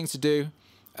first thing to do,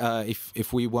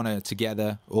 if we want to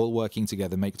together, all working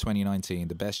together, make 2019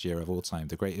 the best year of all time,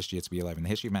 the greatest year to be alive in the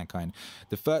history of mankind,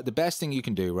 the best thing you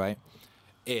can do, right,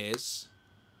 is,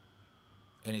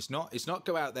 and it's not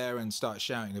go out there and start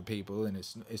shouting at people, and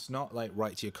it's not like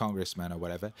write to your congressman or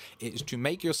whatever. It's to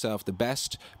make yourself the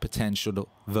best potential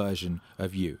version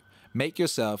of you. Make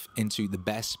yourself into the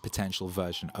best potential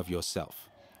version of yourself.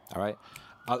 All right.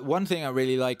 One thing I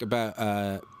really like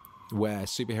about where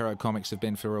superhero comics have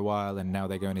been for a while, and now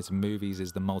they're going into movies,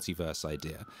 is the multiverse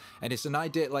idea. And it's an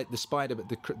idea like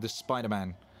the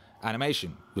Spider-Man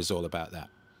animation was all about that.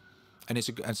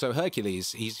 And so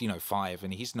Hercules, he's 5,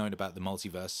 and he's known about the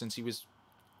multiverse since he was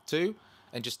 2,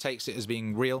 and just takes it as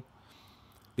being real.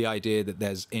 The idea that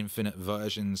there's infinite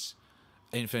versions,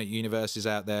 infinite universes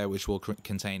out there which will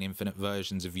contain infinite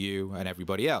versions of you and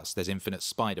everybody else. There's infinite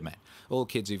Spider-Man. All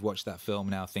kids who've watched that film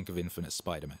now think of infinite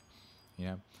Spider-Man,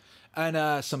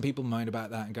 And some people moan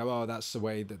about that and go, oh, that's the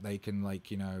way that they can,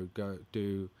 go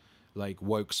do,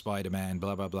 woke Spider-Man,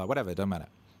 blah, blah, blah, whatever. Don't matter.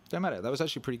 That was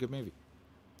actually a pretty good movie.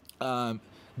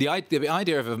 The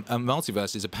idea of a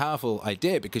multiverse is a powerful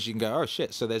idea, because you can go, oh,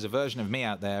 shit, so there's a version of me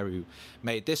out there who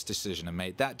made this decision and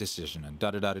made that decision and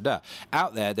da-da-da-da-da.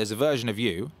 Out there's a version of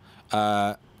you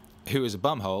who is a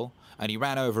bumhole, and he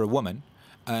ran over a woman,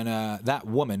 and that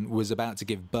woman was about to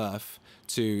give birth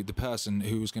to the person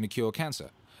who was going to cure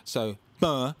cancer. So,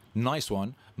 nice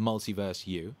one, multiverse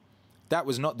you. That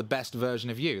was not the best version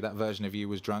of you. That version of you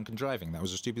was drunk and driving. That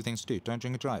was a stupid thing to do. Don't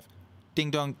drink and drive. Ding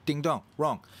dong,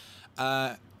 wrong.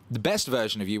 The best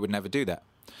version of you would never do that.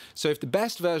 So if the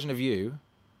best version of you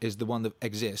is the one that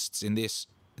exists in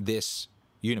this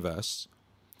universe,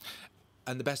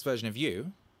 and the best version of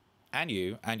you, and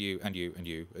you, and you, and you, and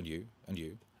you, and you, and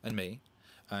you, and me,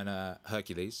 and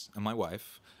Hercules and my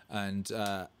wife and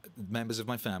members of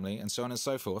my family and so on and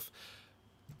so forth,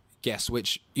 guess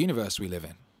which universe we live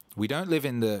in? We don't live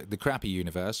in the crappy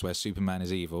universe where Superman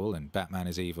is evil and Batman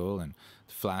is evil and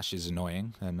Flash is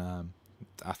annoying, and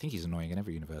I think he's annoying in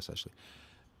every universe, actually.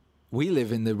 We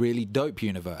live in the really dope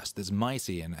universe that's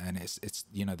mighty, and it's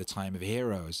you know, the time of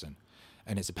heroes,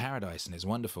 and it's a paradise, and it's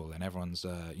wonderful, and everyone's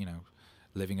you know,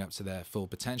 living up to their full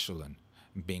potential and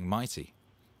being mighty.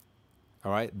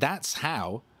 All right, that's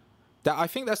how. I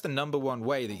think that's the number one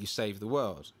way that you save the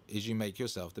world, is you make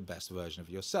yourself the best version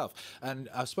of yourself. And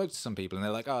I've spoken to some people and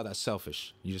they're like, oh, that's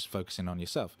selfish. You're just focusing on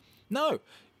yourself. No,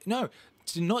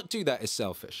 to not do that is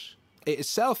selfish. It is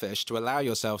selfish to allow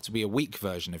yourself to be a weak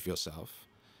version of yourself.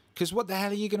 Because what the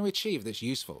hell are you going to achieve that's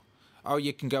useful? Oh,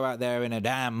 you can go out there in a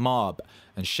damn mob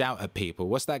and shout at people.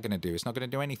 What's that going to do? It's not going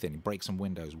to do anything. Break some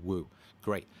windows. Woo.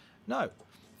 Great. No.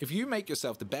 If you make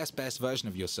yourself the best version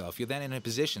of yourself, you're then in a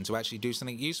position to actually do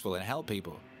something useful and help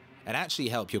people and actually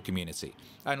help your community.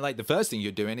 And like, the first thing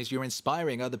you're doing is you're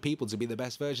inspiring other people to be the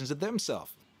best versions of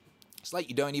themselves. It's like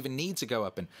you don't even need to go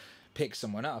up and pick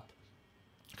someone up,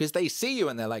 because they see you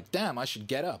and they're like, damn, I should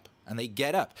get up. And they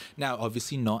get up. Now,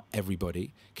 obviously not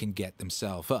everybody can get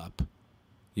themselves up.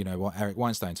 You know what Eric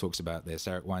Weinstein talks about this.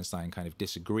 Eric Weinstein kind of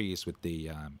disagrees with the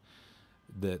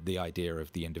idea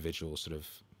of the individual sort of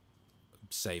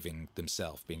saving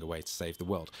themselves being a way to save the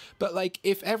world. But like,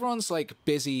 if everyone's like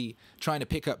busy trying to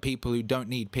pick up people who don't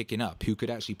need picking up, who could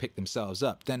actually pick themselves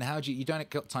up, then how do you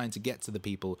don't have time to get to the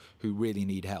people who really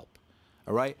need help?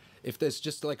 All right, if there's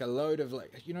just like a load of,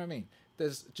 like, you know what I mean,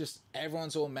 there's just,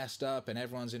 everyone's all messed up and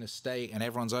everyone's in a state and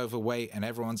everyone's overweight and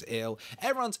everyone's ill,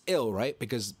 right?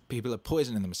 Because people are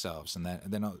poisoning themselves, and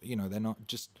they're not, you know, they're not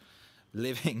just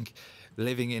living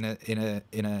in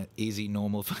a easy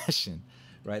normal fashion.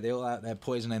 Right, they're all out there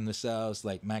poisoning themselves.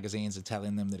 Like, magazines are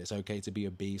telling them that it's okay to be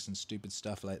obese and stupid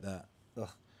stuff like that.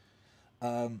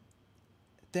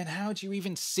 Then how do you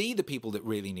even see the people that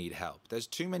really need help? There's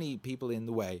too many people in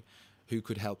the way who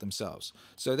could help themselves.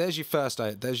 So there's your first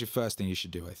thing you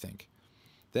should do, I think.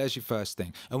 There's your first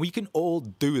thing, and we can all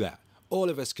do that. All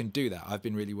of us can do that. I've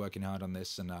been really working hard on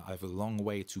this, and I have a long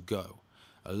way to go.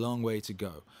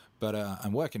 But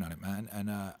I'm working on it, man,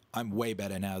 and I'm way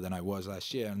better now than I was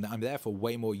last year, and I'm therefore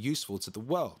way more useful to the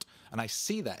world. And I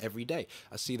see that every day.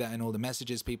 I see that in all the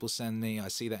messages people send me. I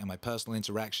see that in my personal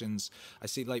interactions. I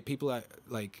see, like, people are,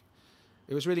 like,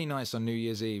 it was really nice on New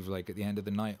Year's Eve, like, at the end of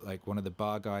the night, like, one of the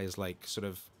bar guys, like, sort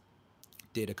of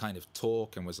did a kind of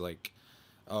talk and was like,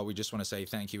 oh, we just want to say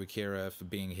thank you, Akira, for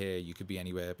being here. You could be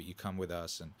anywhere, but you come with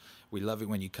us, and we love it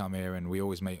when you come here, and we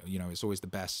always make, you know, it's always the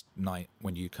best night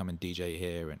when you come and DJ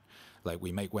here, and like,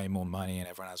 we make way more money and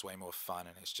everyone has way more fun,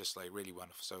 and it's just like really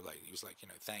wonderful. So like, he was like, you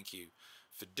know, thank you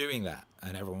for doing that,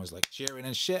 and everyone was like cheering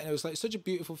and shit, and it was like such a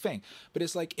beautiful thing. But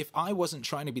it's like, if I wasn't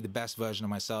trying to be the best version of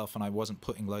myself, and I wasn't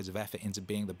putting loads of effort into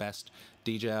being the best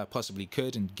DJ I possibly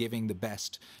could and giving the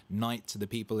best night to the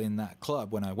people in that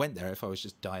club when I went there, if I was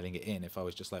just dialing it in, if I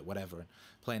was just like whatever and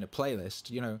playing a playlist,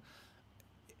 you know,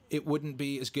 it wouldn't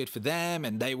be as good for them,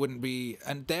 and they wouldn't be,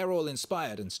 and they're all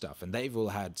inspired and stuff, and they've all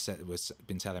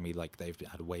been telling me like they've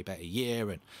had a way better year,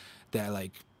 and they're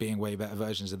like being way better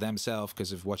versions of themselves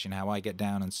because of watching how I get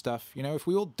down and stuff. You know, if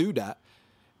we all do that,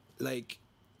 like,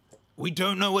 we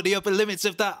don't know what the upper limits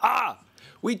of that are.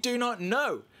 We do not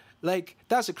know. Like,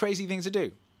 that's a crazy thing to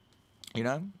do. You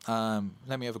know,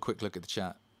 let me have a quick look at the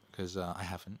chat, because I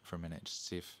haven't for a minute, just to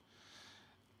see if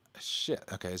shit.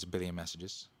 Okay, there's a billion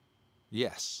messages.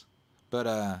 Yes. But,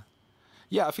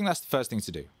 yeah, I think that's the first thing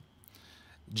to do.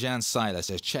 Jan Seiler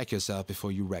says, check yourself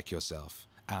before you wreck yourself.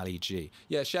 Ali G.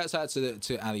 Yeah, shouts out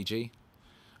to Ali G.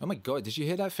 Oh, my God. Did you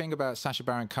hear that thing about Sacha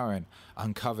Baron Cohen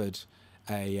uncovered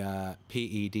a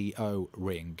PEDO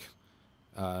ring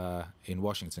in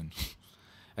Washington?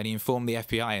 And he informed the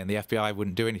FBI, and the FBI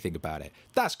wouldn't do anything about it.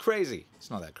 That's crazy. It's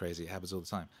not that crazy. It happens all the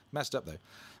time. Messed up, though.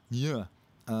 Yeah.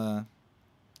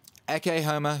 Eke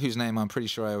Homer, whose name I'm pretty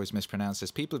sure I always mispronounce,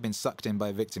 says, people have been sucked in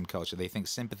by victim culture. They think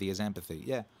sympathy is empathy.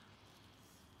 Yeah.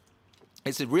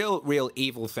 It's a real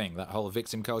evil thing, that whole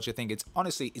victim culture thing. It's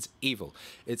honestly, it's evil.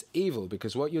 It's evil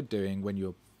because what you're doing when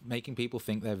you're making people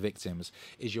think they're victims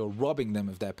is you're robbing them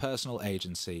of their personal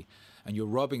agency, and you're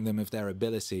robbing them of their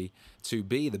ability to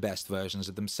be the best versions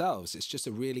of themselves. It's just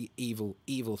a really evil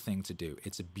thing to do.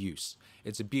 It's abuse.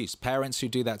 It's abuse. Parents who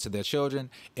do that to their children,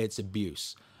 it's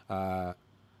abuse. I'm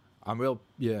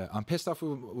pissed off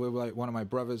with like one of my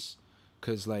brothers,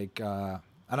 because like,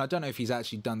 and I don't know if he's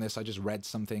actually done this. I just read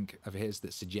something of his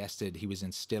that suggested he was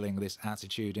instilling this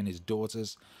attitude in his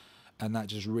daughters, and that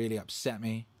just really upset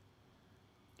me.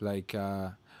 Like,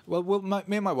 Well,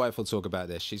 me and my wife will talk about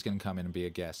this. She's going to come in and be a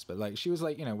guest. But like, she was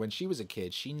like, when she was a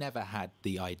kid, she never had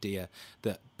the idea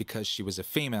that because she was a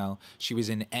female, she was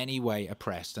in any way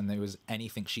oppressed and there was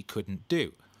anything she couldn't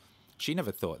do. She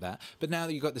never thought that. But now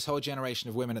that you've got this whole generation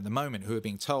of women at the moment who are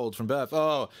being told from birth,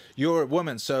 oh, you're a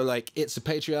woman, so like it's a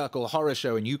patriarchal horror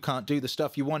show and you can't do the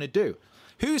stuff you want to do.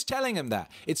 Who's telling them that?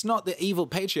 It's not the evil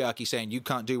patriarchy saying you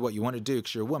can't do what you want to do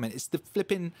because you're a woman. It's the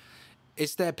flipping...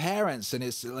 It's their parents, and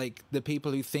it's like the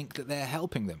people who think that they're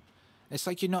helping them. It's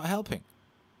like you're not helping.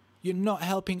 You're not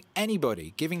helping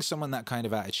anybody. Giving someone that kind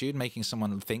of attitude, making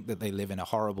someone think that they live in a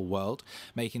horrible world,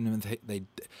 making them think they...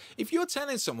 If you're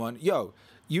telling someone, yo,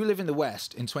 you live in the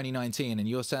West in 2019, and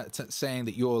you're saying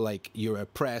that you're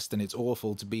oppressed and it's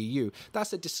awful to be you,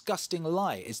 that's a disgusting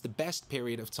lie. It's the best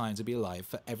period of time to be alive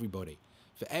for everybody.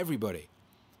 For everybody.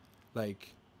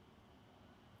 Like...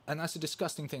 And that's a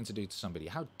disgusting thing to do to somebody.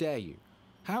 How dare you?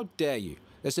 How dare you?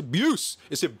 It's abuse.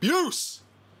 It's abuse.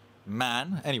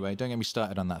 Man. Anyway, don't get me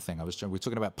started on that thing. We're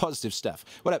talking about positive stuff.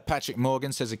 What up, Patrick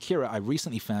Morgan says, Akira, I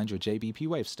recently found your JBP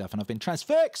Wave stuff and I've been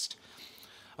transfixed.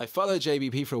 I followed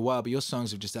JBP for a while, but your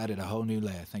songs have just added a whole new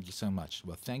layer. Thank you so much.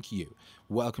 Well, thank you.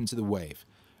 Welcome to the wave.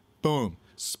 Boom.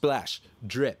 Splash.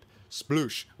 Drip.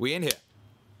 Sploosh. We in here.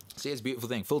 See, it's a beautiful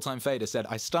thing. Full-Time Fader said,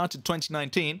 I started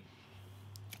 2019...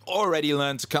 already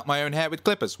learned to cut my own hair with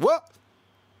clippers. What?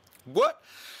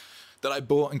 That I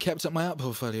bought and kept up my art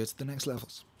portfolio to the next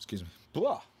levels. Excuse me.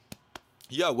 Blah.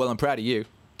 Yo, well, I'm proud of you.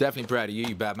 Definitely proud of you,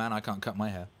 you bad man. I can't cut my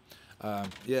hair.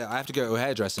 Yeah, I have to go to a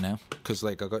hairdresser now because,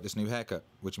 like, I got this new haircut,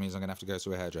 which means I'm going to have to go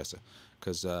to a hairdresser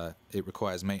because it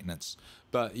requires maintenance.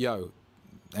 But, yo,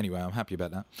 anyway, I'm happy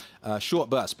about that.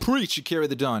 Short bus. Preach, Akira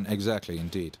the Don. Exactly,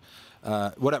 indeed.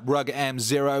 What up, Rug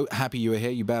M0? Happy you were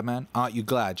here, you bad man. Aren't you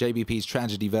glad? JBP's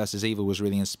Tragedy versus Evil was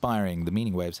really inspiring. The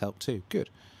meaning waves helped too. Good.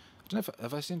 I don't know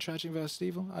have I seen Tragedy versus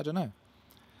Evil? I don't know.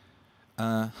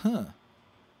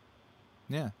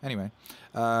 Yeah, anyway.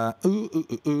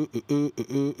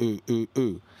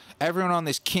 Everyone on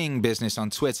this King business on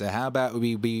Twitter, how about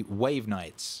we be Wave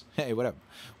Nights? Hey, what up?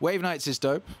 Wave Nights is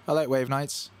dope. I like Wave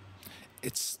Nights.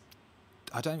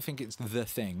 I don't think it's the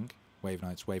thing. Wave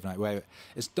Nights, Wave Night, Wave...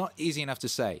 It's not easy enough to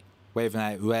say. Wave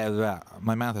Night,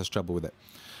 my mouth has trouble with it.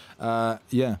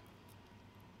 Yeah.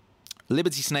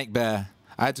 Liberty Snake Bear.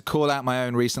 I had to call out my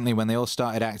own recently when they all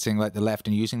started acting like the left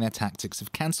and using their tactics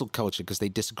of cancel culture because they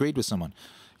disagreed with someone.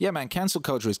 Yeah, man, cancel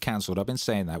culture is cancelled. I've been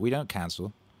saying that. We don't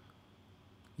cancel.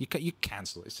 You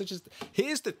cancel. It's such as...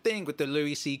 Here's the thing with the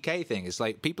Louis C.K. thing. It's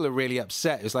like people are really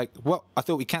upset. It's like, what? I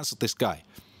thought we cancelled this guy.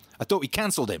 I thought we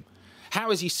cancelled him. How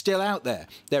is he still out there?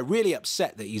 They're really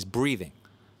upset that he's breathing.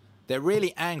 They're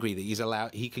really angry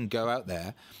that he can go out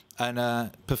there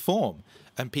and perform.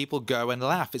 And people go and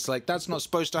laugh. It's like, that's not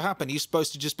supposed to happen. He's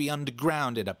supposed to just be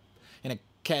underground in a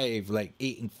cave, like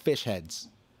eating fish heads.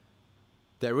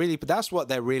 But that's what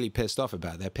they're really pissed off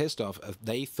about. They're pissed off.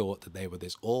 They thought that they were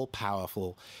this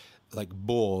all-powerful, like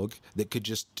Borg that could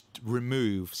just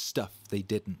remove stuff they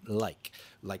didn't like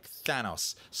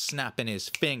Thanos snapping his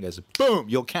fingers. Boom,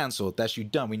 you're cancelled. That's you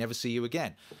done. We never see you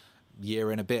again.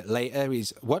 Year and a bit later,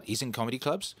 he's in comedy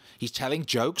clubs. He's telling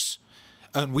jokes,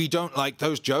 and we don't like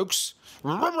those jokes.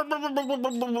 And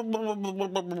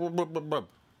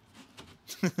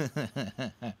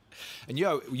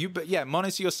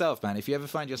monitor yourself, man. If you ever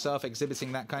find yourself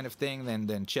exhibiting that kind of thing,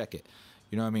 then check it.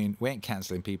 You know what I mean? We ain't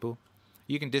cancelling people.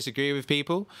 You can disagree with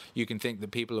people. You can think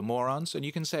that people are morons, and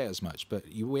you can say as much. But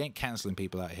we ain't cancelling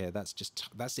people out here.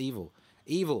 That's evil.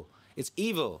 Evil. It's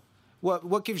evil.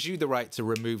 What gives you the right to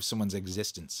remove someone's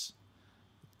existence?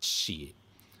 Shit.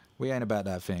 We ain't about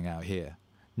that thing out here.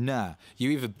 Nah. You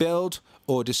either build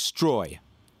or destroy.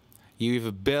 You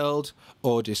either build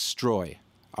or destroy.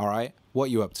 All right? What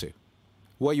you up to?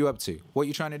 What you up to? What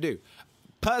you trying to do?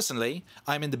 Personally,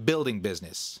 I'm in the building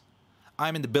business.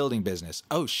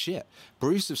 Oh, shit.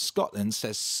 Bruce of Scotland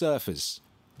says surfers.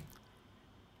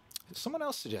 Someone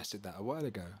else suggested that a while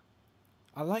ago.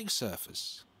 I like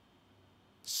surfers.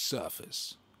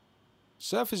 Surfers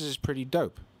is pretty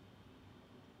dope.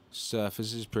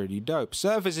 Surfers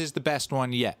is the best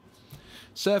one yet.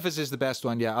 I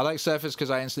like Surfers because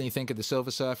I instantly think of the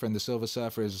Silver Surfer, and the Silver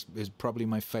Surfer is probably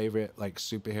my favorite like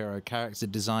superhero character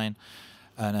design.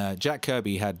 And Jack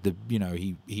Kirby had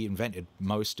he invented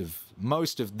most of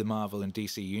the Marvel and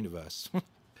DC universe.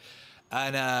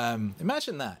 And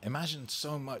imagine that. Imagine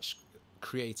so much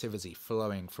creativity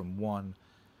flowing from one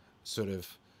sort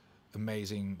of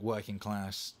amazing working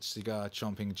class cigar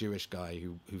chomping Jewish guy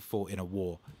who fought in a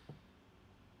war.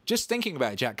 Just thinking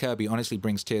about it, Jack Kirby honestly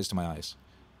brings tears to my eyes.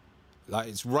 Like,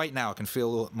 it's right now, I can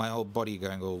feel my whole body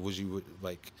going, oh, was you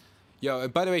like, Yo,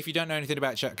 by the way, if you don't know anything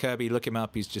about Jack Kirby, look him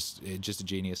up. He's just a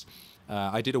genius.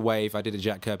 I did a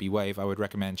Jack Kirby wave. I would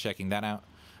recommend checking that out.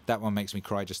 That one makes me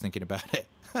cry just thinking about it.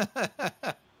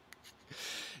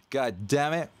 God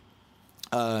damn it.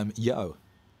 Yo.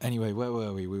 Anyway, where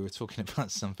were we? We were talking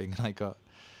about something and I got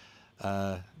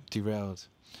derailed.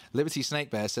 Liberty Snake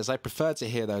Bear says, I prefer to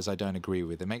hear those I don't agree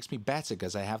with. It makes me better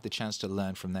because I have the chance to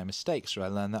learn from their mistakes, or I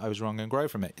learn that I was wrong and grow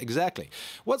from it. Exactly.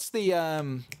 What's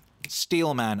the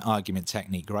Steelman argument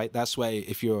technique, right? That's where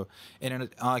if you're in an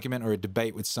argument or a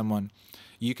debate with someone,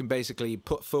 you can basically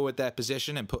put forward their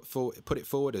position and put it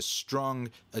forward as strong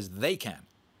as they can.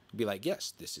 Be like,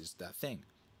 yes, this is that thing.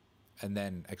 And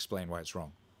then explain why it's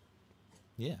wrong.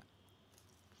 Yeah.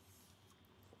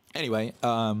 Anyway,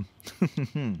 I'm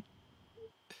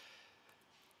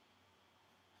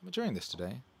enjoying this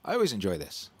today. I always enjoy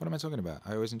this. What am I talking about?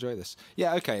 I always enjoy this.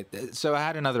 Yeah, okay. So I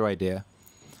had another idea,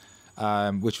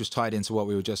 which was tied into what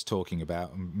we were just talking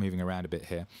about. I'm moving around a bit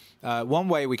here. One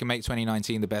way we can make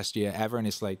 2019 the best year ever, and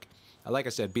it's like I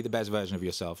said, be the best version of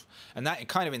yourself. And that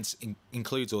kind of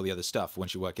includes all the other stuff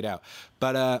once you work it out.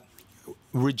 But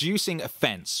reducing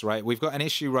offense, right? We've got an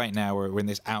issue right now where we're in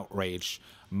this outrage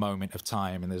moment of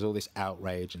time, and there's all this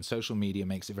outrage, and social media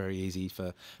makes it very easy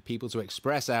for people to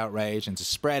express outrage and to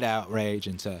spread outrage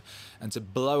and to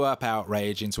blow up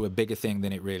outrage into a bigger thing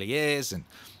than it really is, and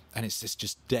it's this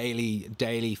just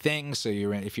daily thing. So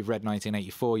if you've read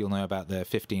 1984, you'll know about the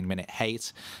 15-minute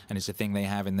hate, and it's a thing they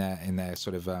have in their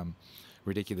sort of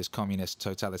ridiculous communist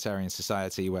totalitarian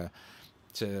society where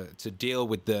to deal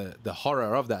with the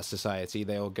horror of that society,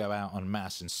 they all go out en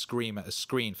masse and scream at a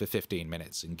screen for 15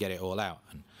 minutes and get it all out.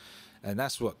 And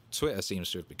that's what Twitter seems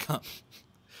to have become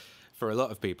for a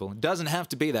lot of people. It doesn't have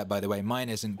to be that, by the way. Mine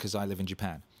isn't, because I live in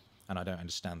Japan and I don't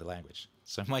understand the language.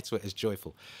 So my Twitter is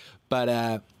joyful.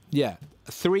 But yeah,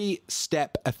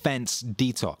 3-step offense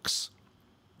detox.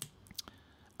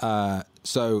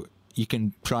 So you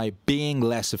can try being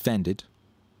less offended.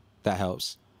 That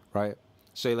helps, right?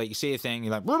 So, like, you see a thing,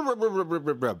 you're like, rub, rub, rub, rub,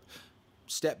 rub, rub.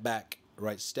 Step back,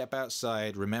 right? Step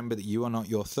outside. Remember that you are not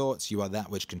your thoughts. You are that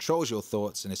which controls your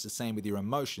thoughts. And it's the same with your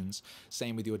emotions,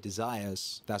 same with your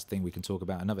desires. That's the thing we can talk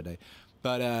about another day.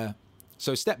 But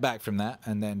so step back from that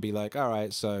and then be like, all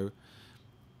right, so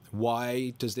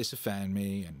why does this offend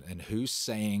me, and who's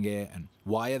saying it, and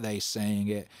why are they saying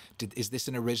it? Is this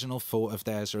an original thought of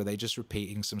theirs, or are they just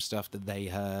repeating some stuff that they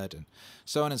heard, and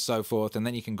so on and so forth? And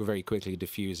then you can go very quickly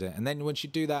diffuse it. And then once you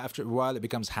do that, after a while, it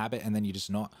becomes habit, and then you're just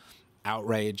not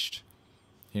outraged.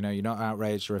 You know, you're not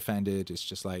outraged or offended. It's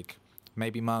just like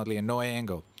maybe mildly annoying,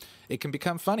 or it can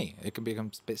become funny. It can become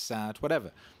a bit sad,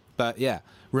 whatever. But yeah,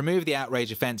 remove the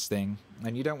outrage offense thing,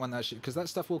 and you don't want that shit, because that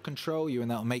stuff will control you and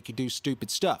that'll make you do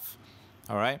stupid stuff.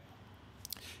 All right?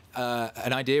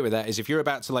 An idea with that is if you're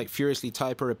about to like furiously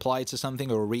type a reply to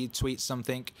something or retweet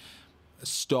something,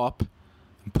 stop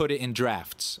and put it in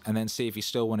drafts and then see if you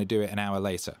still want to do it an hour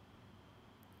later.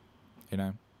 You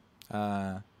know?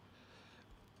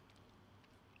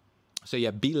 So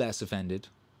yeah, be less offended,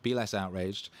 be less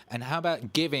outraged. And how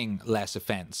about giving less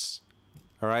offense?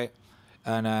 All right?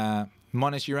 And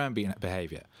monitor your own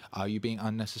behavior. Are you being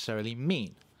unnecessarily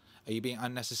mean? Are you being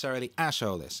unnecessarily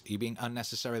assholeless? Are you being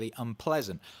unnecessarily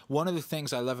unpleasant? One of the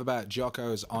things I love about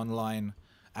Jocko's online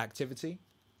activity,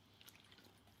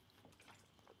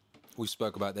 we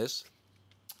spoke about this,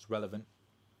 it's relevant.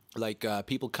 Like,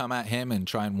 people come at him and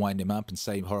try and wind him up and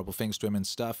say horrible things to him and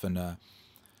stuff, and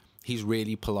he's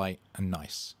really polite and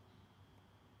nice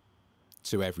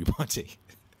to everybody.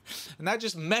 And that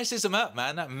just messes them up,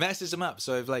 man. That messes them up.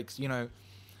 So if, like, you know,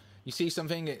 you see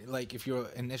something, like, if your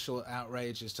initial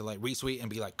outrage is to, like, retweet and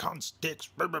be like, cunts, dicks,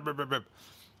 blah, blah, blah, blah, blah,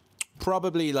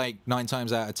 probably, like, 9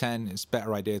 times out of 10, it's a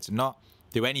better idea to not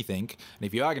do anything. And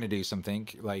if you are going to do something,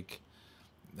 like,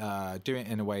 do it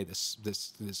in a way that's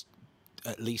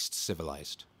at least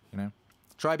civilized, you know?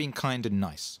 Try being kind and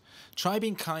nice. Try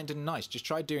being kind and nice. Just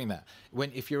try doing that.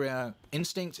 If your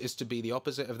instinct is to be the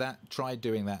opposite of that, try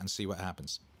doing that and see what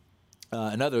happens.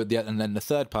 And then the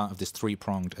third part of this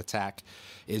 3-pronged attack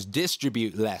is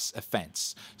distribute less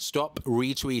offense. Stop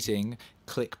retweeting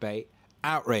clickbait,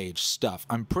 outrage stuff.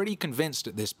 I'm pretty convinced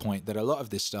at this point that a lot of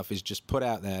this stuff is just put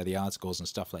out there, the articles and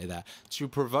stuff like that, to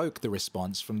provoke the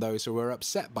response from those who are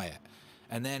upset by it.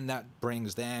 And then that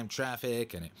brings them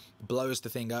traffic, and it blows the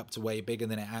thing up to way bigger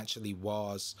than it actually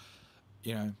was.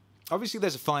 You know, obviously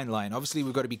there's a fine line. Obviously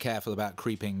we've got to be careful about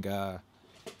creeping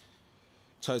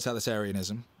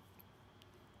totalitarianism.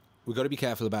 We've got to be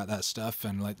careful about that stuff,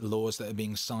 and like laws that are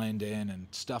being signed in and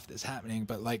stuff that's happening.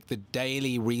 But like the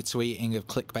daily retweeting of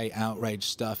clickbait outrage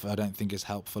stuff, I don't think is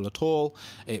helpful at all.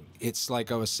 It's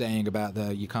like I was saying about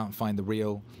you can't find the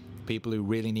real people who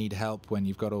really need help when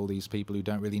you've got all these people who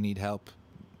don't really need help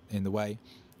in the way.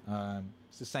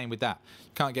 It's the same with that.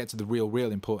 You can't get to the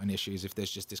real important issues if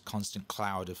there's just this constant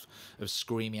cloud of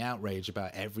screaming outrage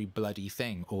about every bloody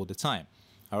thing all the time.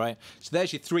 All right? So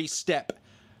there's your three-step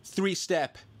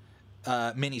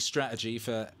mini strategy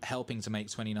for helping to make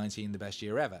 2019 the best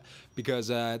year ever, because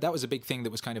that was a big thing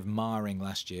that was kind of marring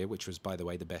last year, which was, by the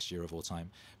way, the best year of all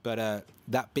time. But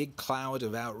that big cloud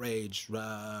of outrage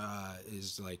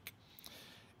is like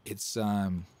it's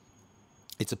a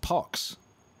pox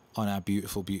on our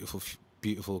beautiful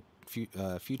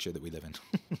future that we live in.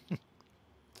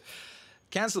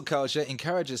 Cancel culture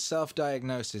encourages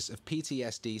self-diagnosis of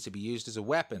PTSD to be used as a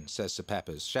weapon, says Sir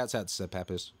Peppers. Shouts out to Sir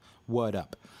Peppers. Word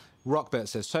up. Rockbert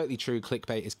says, totally true,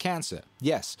 clickbait is cancer.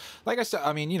 Yes. Like I said,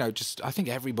 I mean, I think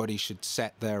everybody should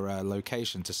set their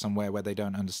location to somewhere where they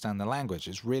don't understand the language.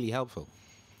 It's really helpful.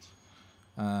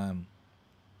 Yeah.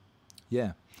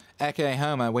 Eke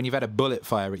Homer, when you've had a bullet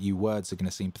fire at you, words are going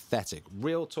to seem pathetic.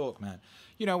 Real talk, man.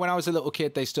 When I was a little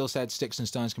kid, they still said sticks and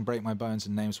stones can break my bones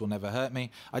and names will never hurt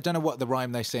me. I don't know what the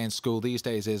rhyme they say in school these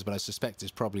days is, but I suspect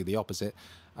it's probably the opposite.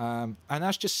 And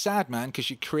that's just sad, man,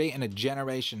 because you're creating a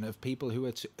generation of people who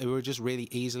are just really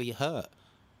easily hurt.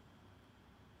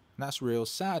 And that's real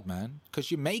sad, man, because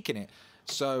you're making it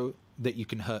so that you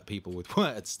can hurt people with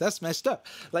words. That's messed up.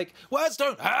 Like, words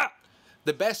don't hurt.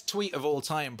 The best tweet of all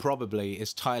time probably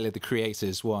is Tyler, the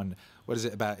Creator's one. What is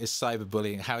it about? Is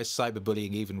cyberbullying? How is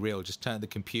cyberbullying even real? Just turn the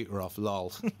computer off,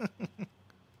 lol.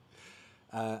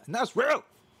 And that's real.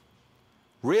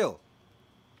 Real.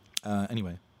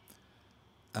 Anyway.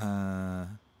 Yeah.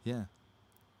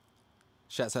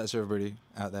 Shouts out to everybody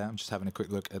out there. I'm just having a quick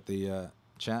look at the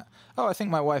chat. Oh, I think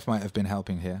my wife might have been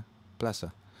helping here. Bless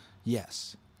her.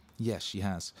 Yes. Yes, she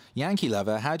has. Yankee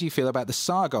Lover, how do you feel about the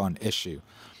Sargon issue?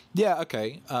 Yeah,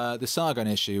 okay. The Sargon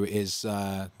issue is,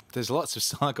 there's lots of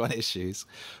Sargon issues.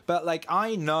 But,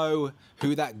 I know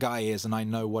who that guy is and I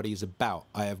know what he's about.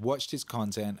 I have watched his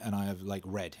content and I have,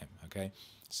 read him, okay?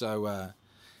 So,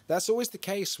 that's always the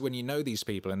case when you know these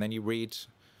people and then you read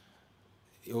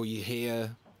or you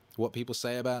hear what people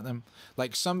say about them.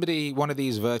 One of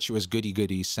these virtuous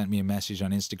goody-goodies sent me a message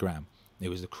on Instagram. It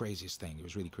was the craziest thing. It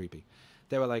was really creepy.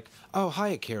 They were like, oh, hi,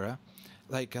 Akira.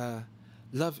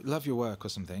 Love your work or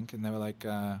something. And they were like,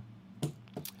 I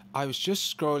was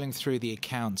just scrolling through the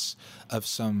accounts of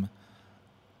some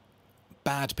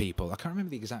bad people. I can't remember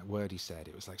the exact word he said.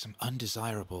 It was like some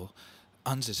undesirable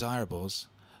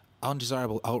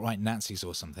alt-right Nazis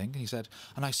or something. And he said,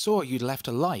 and I saw you'd left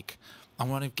a like on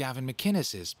one of Gavin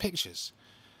McInnes's pictures.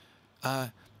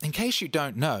 In case you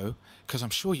don't know, because I'm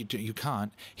sure you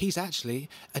can't, he's actually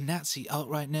a Nazi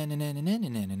alt-right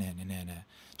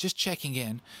just checking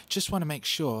in. Just want to make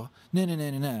sure.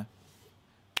 It's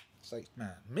like,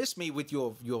 man, miss me with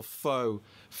your faux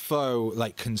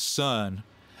concern.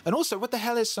 And also, what the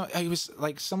hell is it was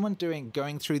like someone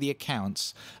going through the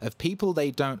accounts of people they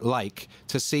don't like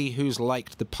to see who's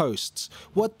liked the posts.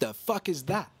 What the fuck is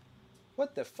that?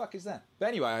 What the fuck is that? But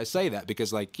anyway, I say that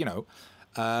because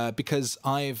because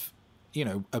I've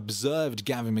observed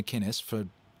Gavin McInnes for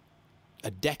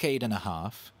a decade and a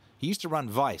half. He used to run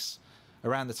Vice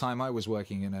around the time I was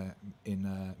working in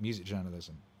music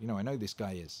journalism. I know this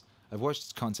guy is. I've watched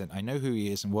his content. I know who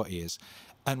he is and what he is.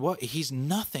 And he's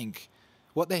nothing.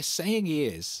 What they're saying he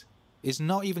is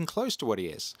not even close to what he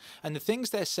is. And the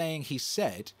things they're saying he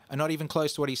said are not even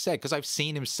close to what he said, because I've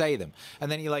seen him say them.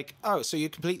 And then you're like, oh, so you're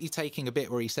completely taking a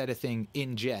bit where he said a thing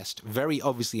in jest, very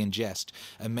obviously in jest,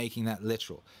 and making that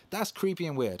literal. That's creepy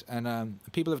and weird. And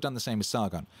people have done the same with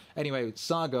Sargon. Anyway,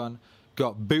 Sargon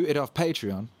got booted off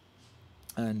Patreon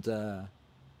and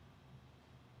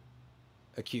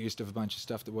accused of a bunch of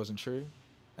stuff that wasn't true.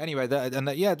 Anyway,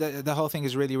 the whole thing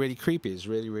is really, really creepy. It's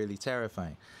really, really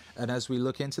terrifying. And as we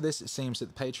look into this, it seems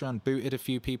that Patreon booted a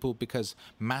few people because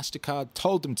MasterCard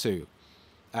told them to,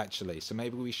 actually. So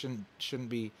maybe we shouldn't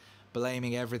be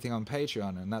blaming everything on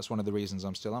Patreon, and that's one of the reasons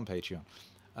I'm still on Patreon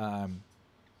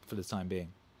for the time being.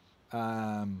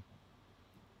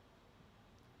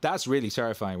 That's really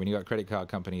terrifying when you got credit card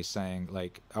companies saying,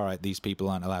 all right, these people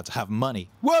aren't allowed to have money.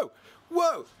 Whoa!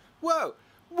 Whoa! Whoa!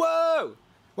 Whoa!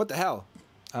 What the hell?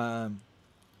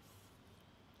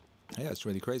 Yeah, it's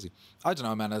really crazy. I don't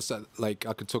know, man. I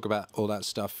could talk about all that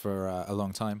stuff for a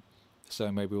long time. So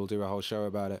maybe we'll do a whole show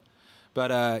about it.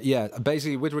 But yeah,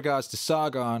 basically with regards to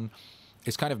Sargon,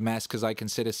 it's kind of mess because I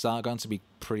consider Sargon to be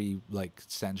pretty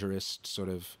centrist sort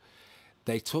of.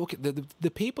 They talk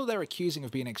the people they're accusing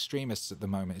of being extremists at the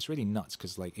moment. It's really nuts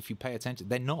because if you pay attention,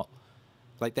 they're not.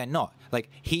 They're not.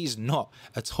 He's not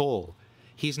at all.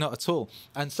 He's not at all.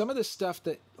 And some of the stuff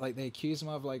that they accuse him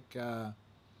of,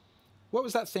 what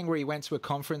was that thing where he went to a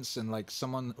conference and like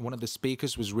one of the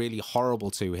speakers was really horrible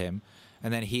to him,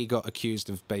 and then he got accused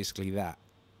of basically that,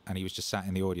 and he was just sat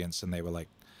in the audience and they were like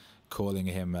calling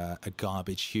him a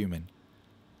garbage human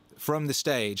from the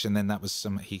stage, and then that was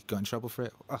he got in trouble for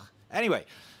it. Ugh. Anyway,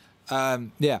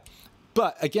 yeah.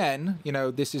 But again, you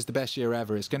know, this is the best year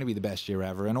ever. It's going to be the best year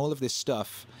ever, and all of this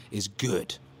stuff is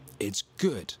good. It's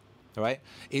good, all right?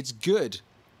 It's good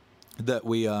that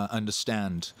we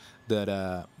understand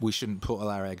that we shouldn't put all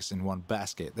our eggs in one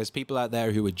basket. There's people out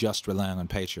there who are just relying on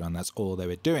Patreon. That's all they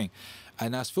were doing,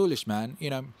 and that's foolish, man.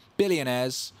 You know,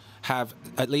 billionaires have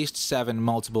at least 7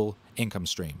 multiple income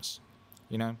streams.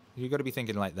 You know, you've got to be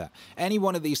thinking like that. Any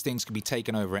one of these things can be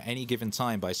taken over at any given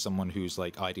time by someone who's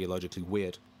like ideologically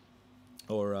weird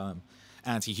or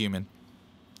anti-human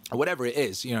or whatever it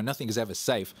is. You know, nothing is ever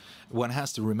safe. One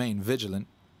has to remain vigilant.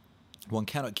 One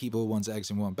cannot keep all one's eggs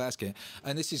in one basket.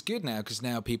 And this is good now because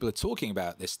now people are talking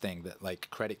about this thing that like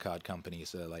credit card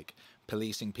companies are like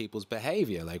policing people's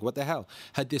behavior. Like, what the hell?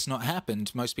 Had this not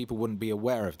happened, most people wouldn't be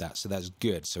aware of that. So that's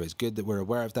good. So it's good that we're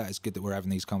aware of that. It's good that we're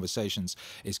having these conversations.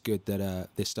 It's good that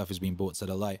this stuff is being brought to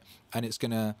the light. And it's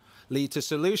going to lead to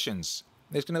solutions.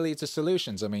 It's going to lead to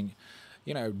solutions. I mean,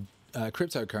 you know,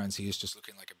 cryptocurrency is just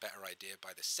looking like a better idea by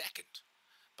the second.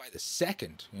 By the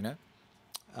second, you know?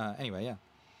 Anyway, yeah.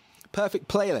 Perfect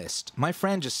playlist. My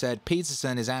friend just said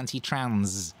Peterson is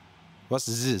anti-trans. What's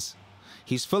this?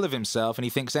 He's full of himself and he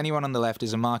thinks anyone on the left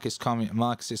is a Marxist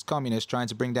communist trying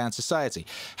to bring down society.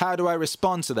 How do I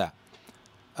respond to that?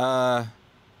 I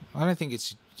don't think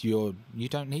it's you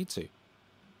don't need to.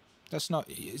 It's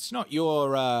not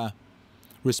your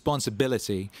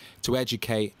responsibility to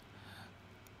educate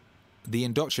the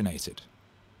indoctrinated.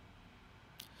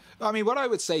 I mean, what I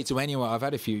would say to anyone, I've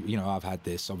had a few, you know, I've had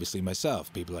this obviously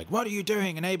myself. People are like, what are you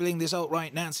doing enabling this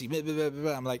alt-right Nancy? Blah, blah, blah,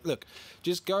 blah. I'm like, look,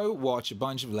 just go watch a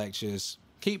bunch of lectures,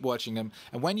 keep watching them.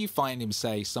 And when you find him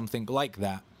say something like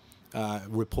that,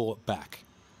 report back.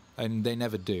 And they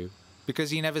never do, because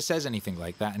he never says anything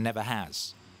like that and never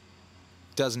has.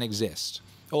 Doesn't exist.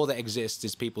 All that exists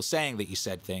is people saying that he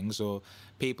said things or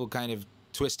people kind of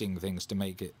twisting things to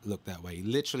make it look that way.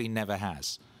 Literally never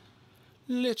has.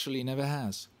 Literally never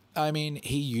has. I mean,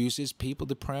 he uses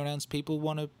the pronouns people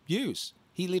want to use.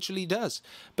 He literally does.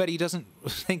 But he doesn't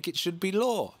think it should be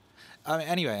law. I mean,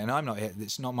 anyway, and I'm not here.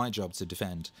 It's not my job to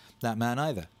defend that man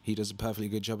either. He does a perfectly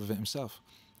good job of it himself.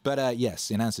 But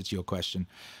yes, in answer to your question,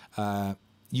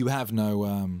 you have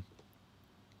no...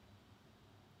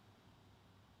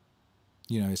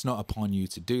 you know, it's not upon you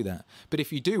to do that. But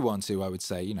if you do want to, I would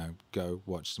say, you know, go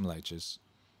watch some lectures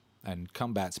and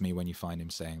come back to me when you find him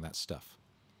saying that stuff.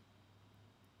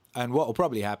 And what will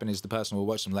probably happen is the person will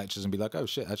watch some lectures and be like, oh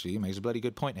shit, actually, he makes a bloody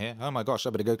good point here. Oh my gosh, I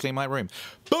better go clean my room.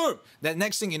 Boom! The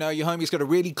next thing you know, your homie's got a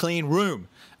really clean room.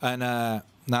 And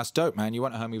that's dope, man. You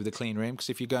want a homie with a clean room, because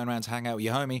if you're going around to hang out with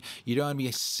your homie, you don't want to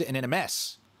be sitting in a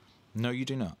mess. No, you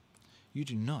do not. You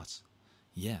do not.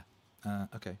 Yeah.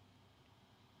 Okay.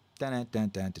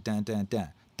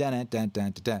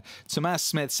 Tomas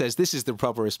Smith says, this is the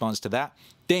proper response to that.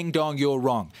 Ding dong, you're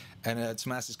wrong. And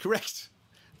Tomas is correct.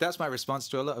 That's my response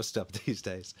to a lot of stuff these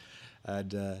days.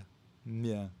 And,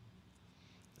 yeah.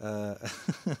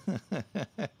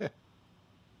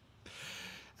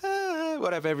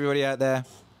 What up, everybody out there?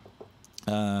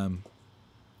 Tell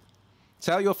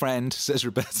your friend, says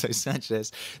Roberto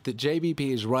Sanchez, that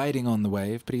JBP is riding on the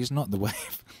wave, but he's not the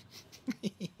wave.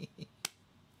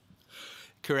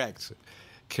 Correct.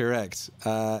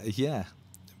 Yeah.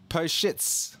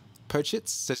 Poshits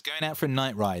says, going out for a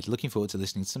night ride. Looking forward to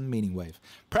listening to some Meaning Wave.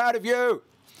 Proud of you.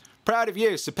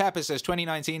 Sir Pepper says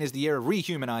 2019 is the year of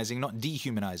rehumanizing, not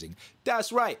dehumanizing.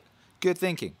 That's right. Good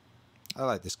thinking. I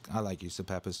like this. I like you, Sir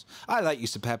Peppers.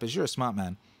 You're a smart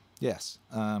man. Yes.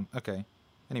 Okay.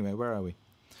 Anyway, where are we?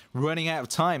 Running out of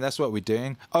time. That's what we're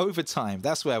doing. Overtime.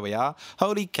 That's where we are.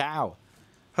 Holy cow.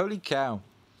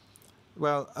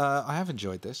 Well, I have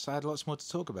enjoyed this. I had lots more to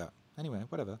talk about. Anyway,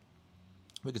 whatever.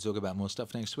 We could talk about more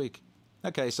stuff next week.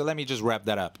 Okay, so let me just wrap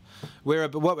that up.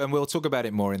 And we'll talk about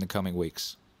it more in the coming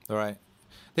weeks. All right?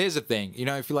 Here's the thing. You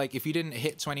know, if you didn't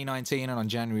hit 2019 and on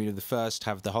January the 1st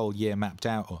have the whole year mapped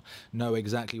out or know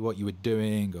exactly what you were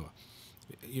doing or,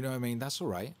 you know what I mean? That's all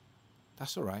right.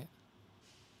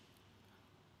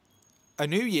 A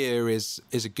new year is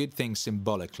a good thing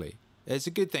symbolically. It's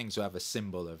a good thing to have a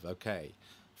symbol of, okay,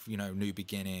 you know, new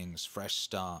beginnings, fresh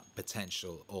start,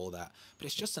 potential, all that. But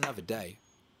it's just another day.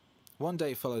 One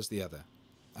day follows the other.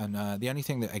 And the only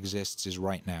thing that exists is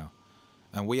right now.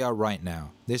 And we are right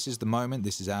now. This is the moment.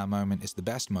 This is our moment. It's the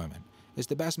best moment. It's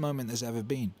the best moment there's ever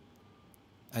been.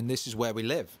 and this is where we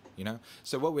live, you know.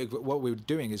 So what we're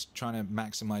doing is trying to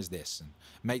maximize this and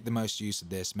make the most use of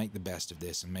this, make the best of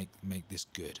this, and make this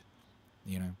good,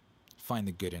 you know. Find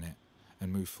the good in it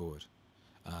and move forward,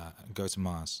 and go to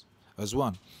Mars as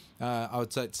one. I would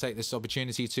take this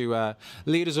opportunity to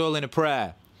lead us all in a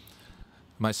prayer.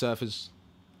 My surfers,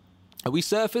 are we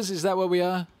surfers? Is that what we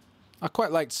are? I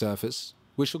quite liked surfers.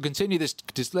 We shall continue this.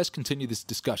 Let's continue this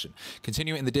discussion.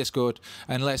 Continue it in the Discord,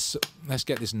 and let's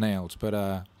get this nailed.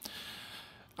 But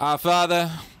our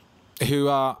Father, who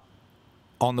are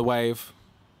on the wave,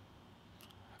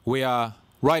 we are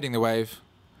riding the wave,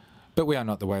 but we are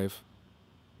not the wave.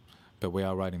 But we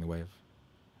are riding the wave,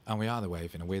 and we are the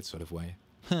wave in a weird sort of way.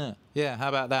 Yeah, how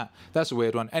about that? That's a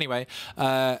weird one. Anyway,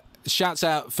 shouts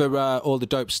out for all the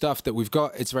dope stuff that we've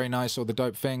got. It's very nice, all the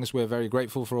dope things. We're very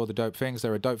grateful for all the dope things.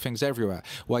 There are dope things everywhere.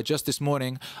 Why, just this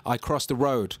morning, I crossed the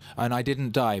road, and I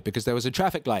didn't die because there was a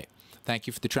traffic light. Thank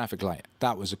you for the traffic light.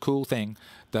 That was a cool thing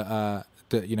that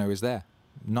you know, is there.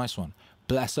 Nice one.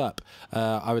 Bless up.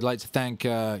 I would like to thank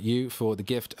you for the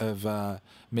gift of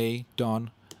me,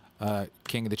 Don,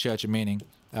 King of the Church of Meaning,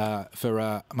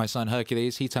 for my son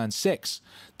Hercules. He turned 6.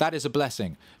 That is a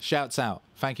blessing. Shouts out.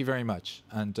 Thank you very much.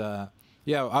 And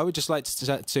yeah, I would just like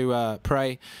to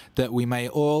pray that we may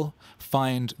all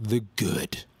find the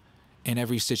good in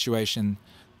every situation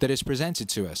that is presented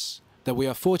to us, that we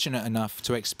are fortunate enough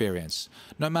to experience,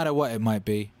 no matter what it might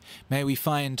be. May we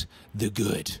find the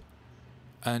good.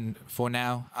 And for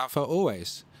now, and for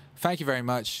always, thank you very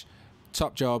much.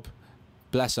 Top job.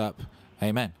 Bless up.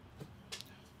 Amen.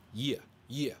 Yeah.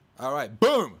 All right.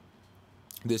 Boom.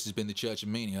 This has been the Church of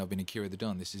Meaning. I've been Akira the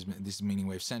Don. This is Meaning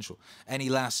Wave Central. Any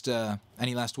last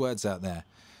words out there?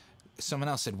 Someone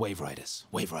else said Wave Riders.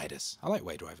 Wave Riders. I like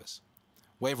Wave Riders.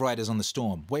 Wave Riders on the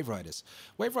Storm. Wave Riders.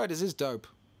 Wave Riders is dope.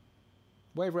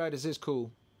 Wave Riders is cool.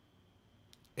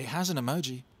 It has an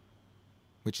emoji,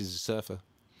 which is a surfer.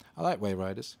 I like Wave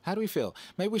Riders. How do we feel?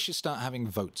 Maybe we should start having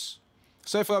votes.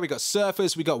 So far we got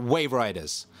surfers, we got Wave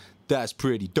Riders. That's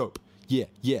pretty dope. Yeah.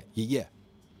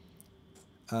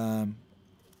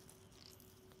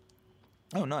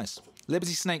 Oh, nice.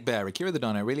 Liberty Snake Bear, Akira the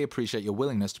Don, I really appreciate your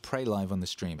willingness to pray live on the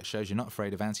stream. It shows you're not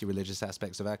afraid of anti-religious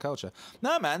aspects of our culture.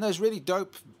 No, man, there's really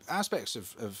dope aspects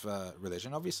of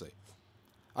religion, obviously.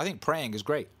 I think praying is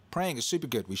great. Praying is super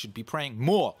good. We should be praying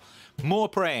more. More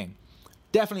praying.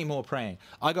 Definitely more praying.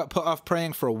 I got put off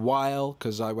praying for a while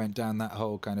because I went down that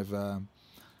whole kind of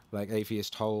like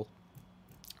atheist hole.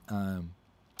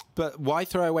 But why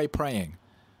throw away praying?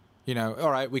 You know, all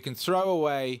right, we can throw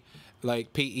away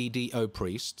like PEDO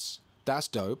priests. That's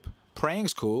dope.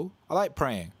 Praying's cool. I like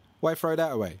praying. Why throw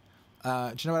that away? Do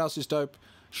you know what else is dope?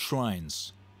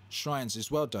 Shrines. Shrines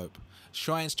is well dope.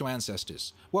 Shrines to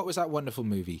ancestors. What was that wonderful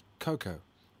movie? Coco.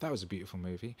 That was a beautiful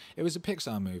movie. It was a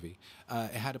Pixar movie.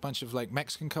 It had a bunch of like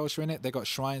Mexican culture in it. They got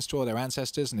shrines to all their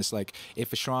ancestors, and it's like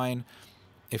if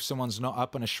someone's not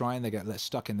up on a shrine, they get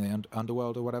stuck in the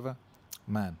underworld or whatever.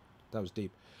 Man, that was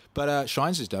deep. But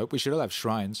shrines is dope. We should all have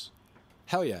shrines.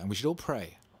 Hell yeah, and we should all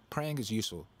pray. Praying is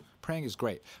useful. Praying is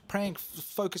great. Praying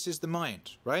focuses the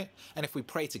mind, right? And if we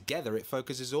pray together, it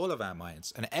focuses all of our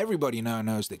minds. And everybody now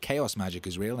knows that chaos magic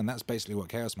is real, and that's basically what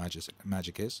chaos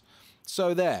magic is.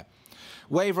 So there.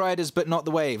 Wave riders, but not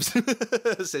the waves,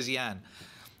 says Jan.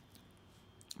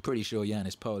 Pretty sure Jan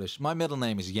is Polish. My middle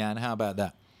name is Jan. How about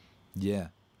that? Yeah.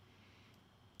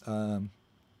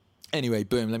 Anyway,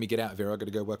 boom, let me get out of here. I've got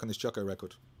to go work on this Choco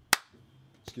record.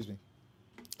 Excuse me.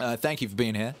 Thank you for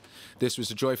being here. This was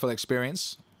a joyful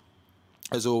experience,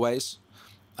 as always.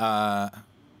 Yeah.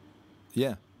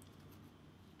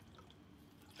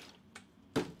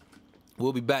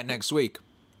 We'll be back next week.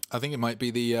 I think it might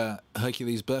be the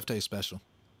Hercules birthday special.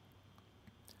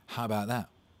 How about that?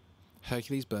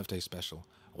 Hercules birthday special.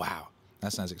 Wow,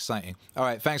 that sounds exciting. All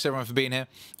right, thanks everyone for being here.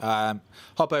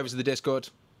 Hop over to the Discord.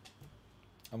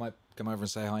 I might come over and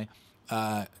say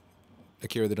hi.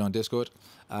 Akira the Don Discord.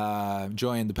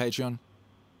 Join the Patreon.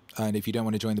 And if you don't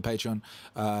want to join the Patreon,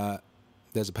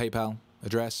 there's a PayPal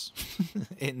address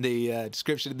in the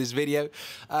description of this video.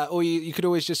 Or you could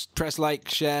always just press like,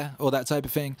 share, all that type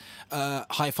of thing.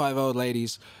 High five old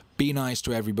ladies. Be nice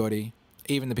to everybody.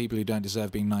 Even the people who don't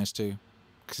deserve being nice to.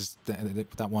 Because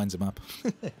that winds them up.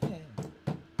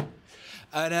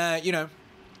 And, you know,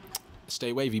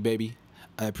 stay wavy, baby.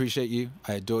 I appreciate you.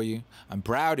 I adore you. I'm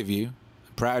proud of you.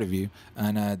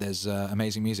 And there's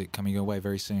amazing music coming your way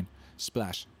very soon.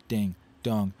 Splash, ding,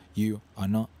 dong. You are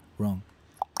not wrong.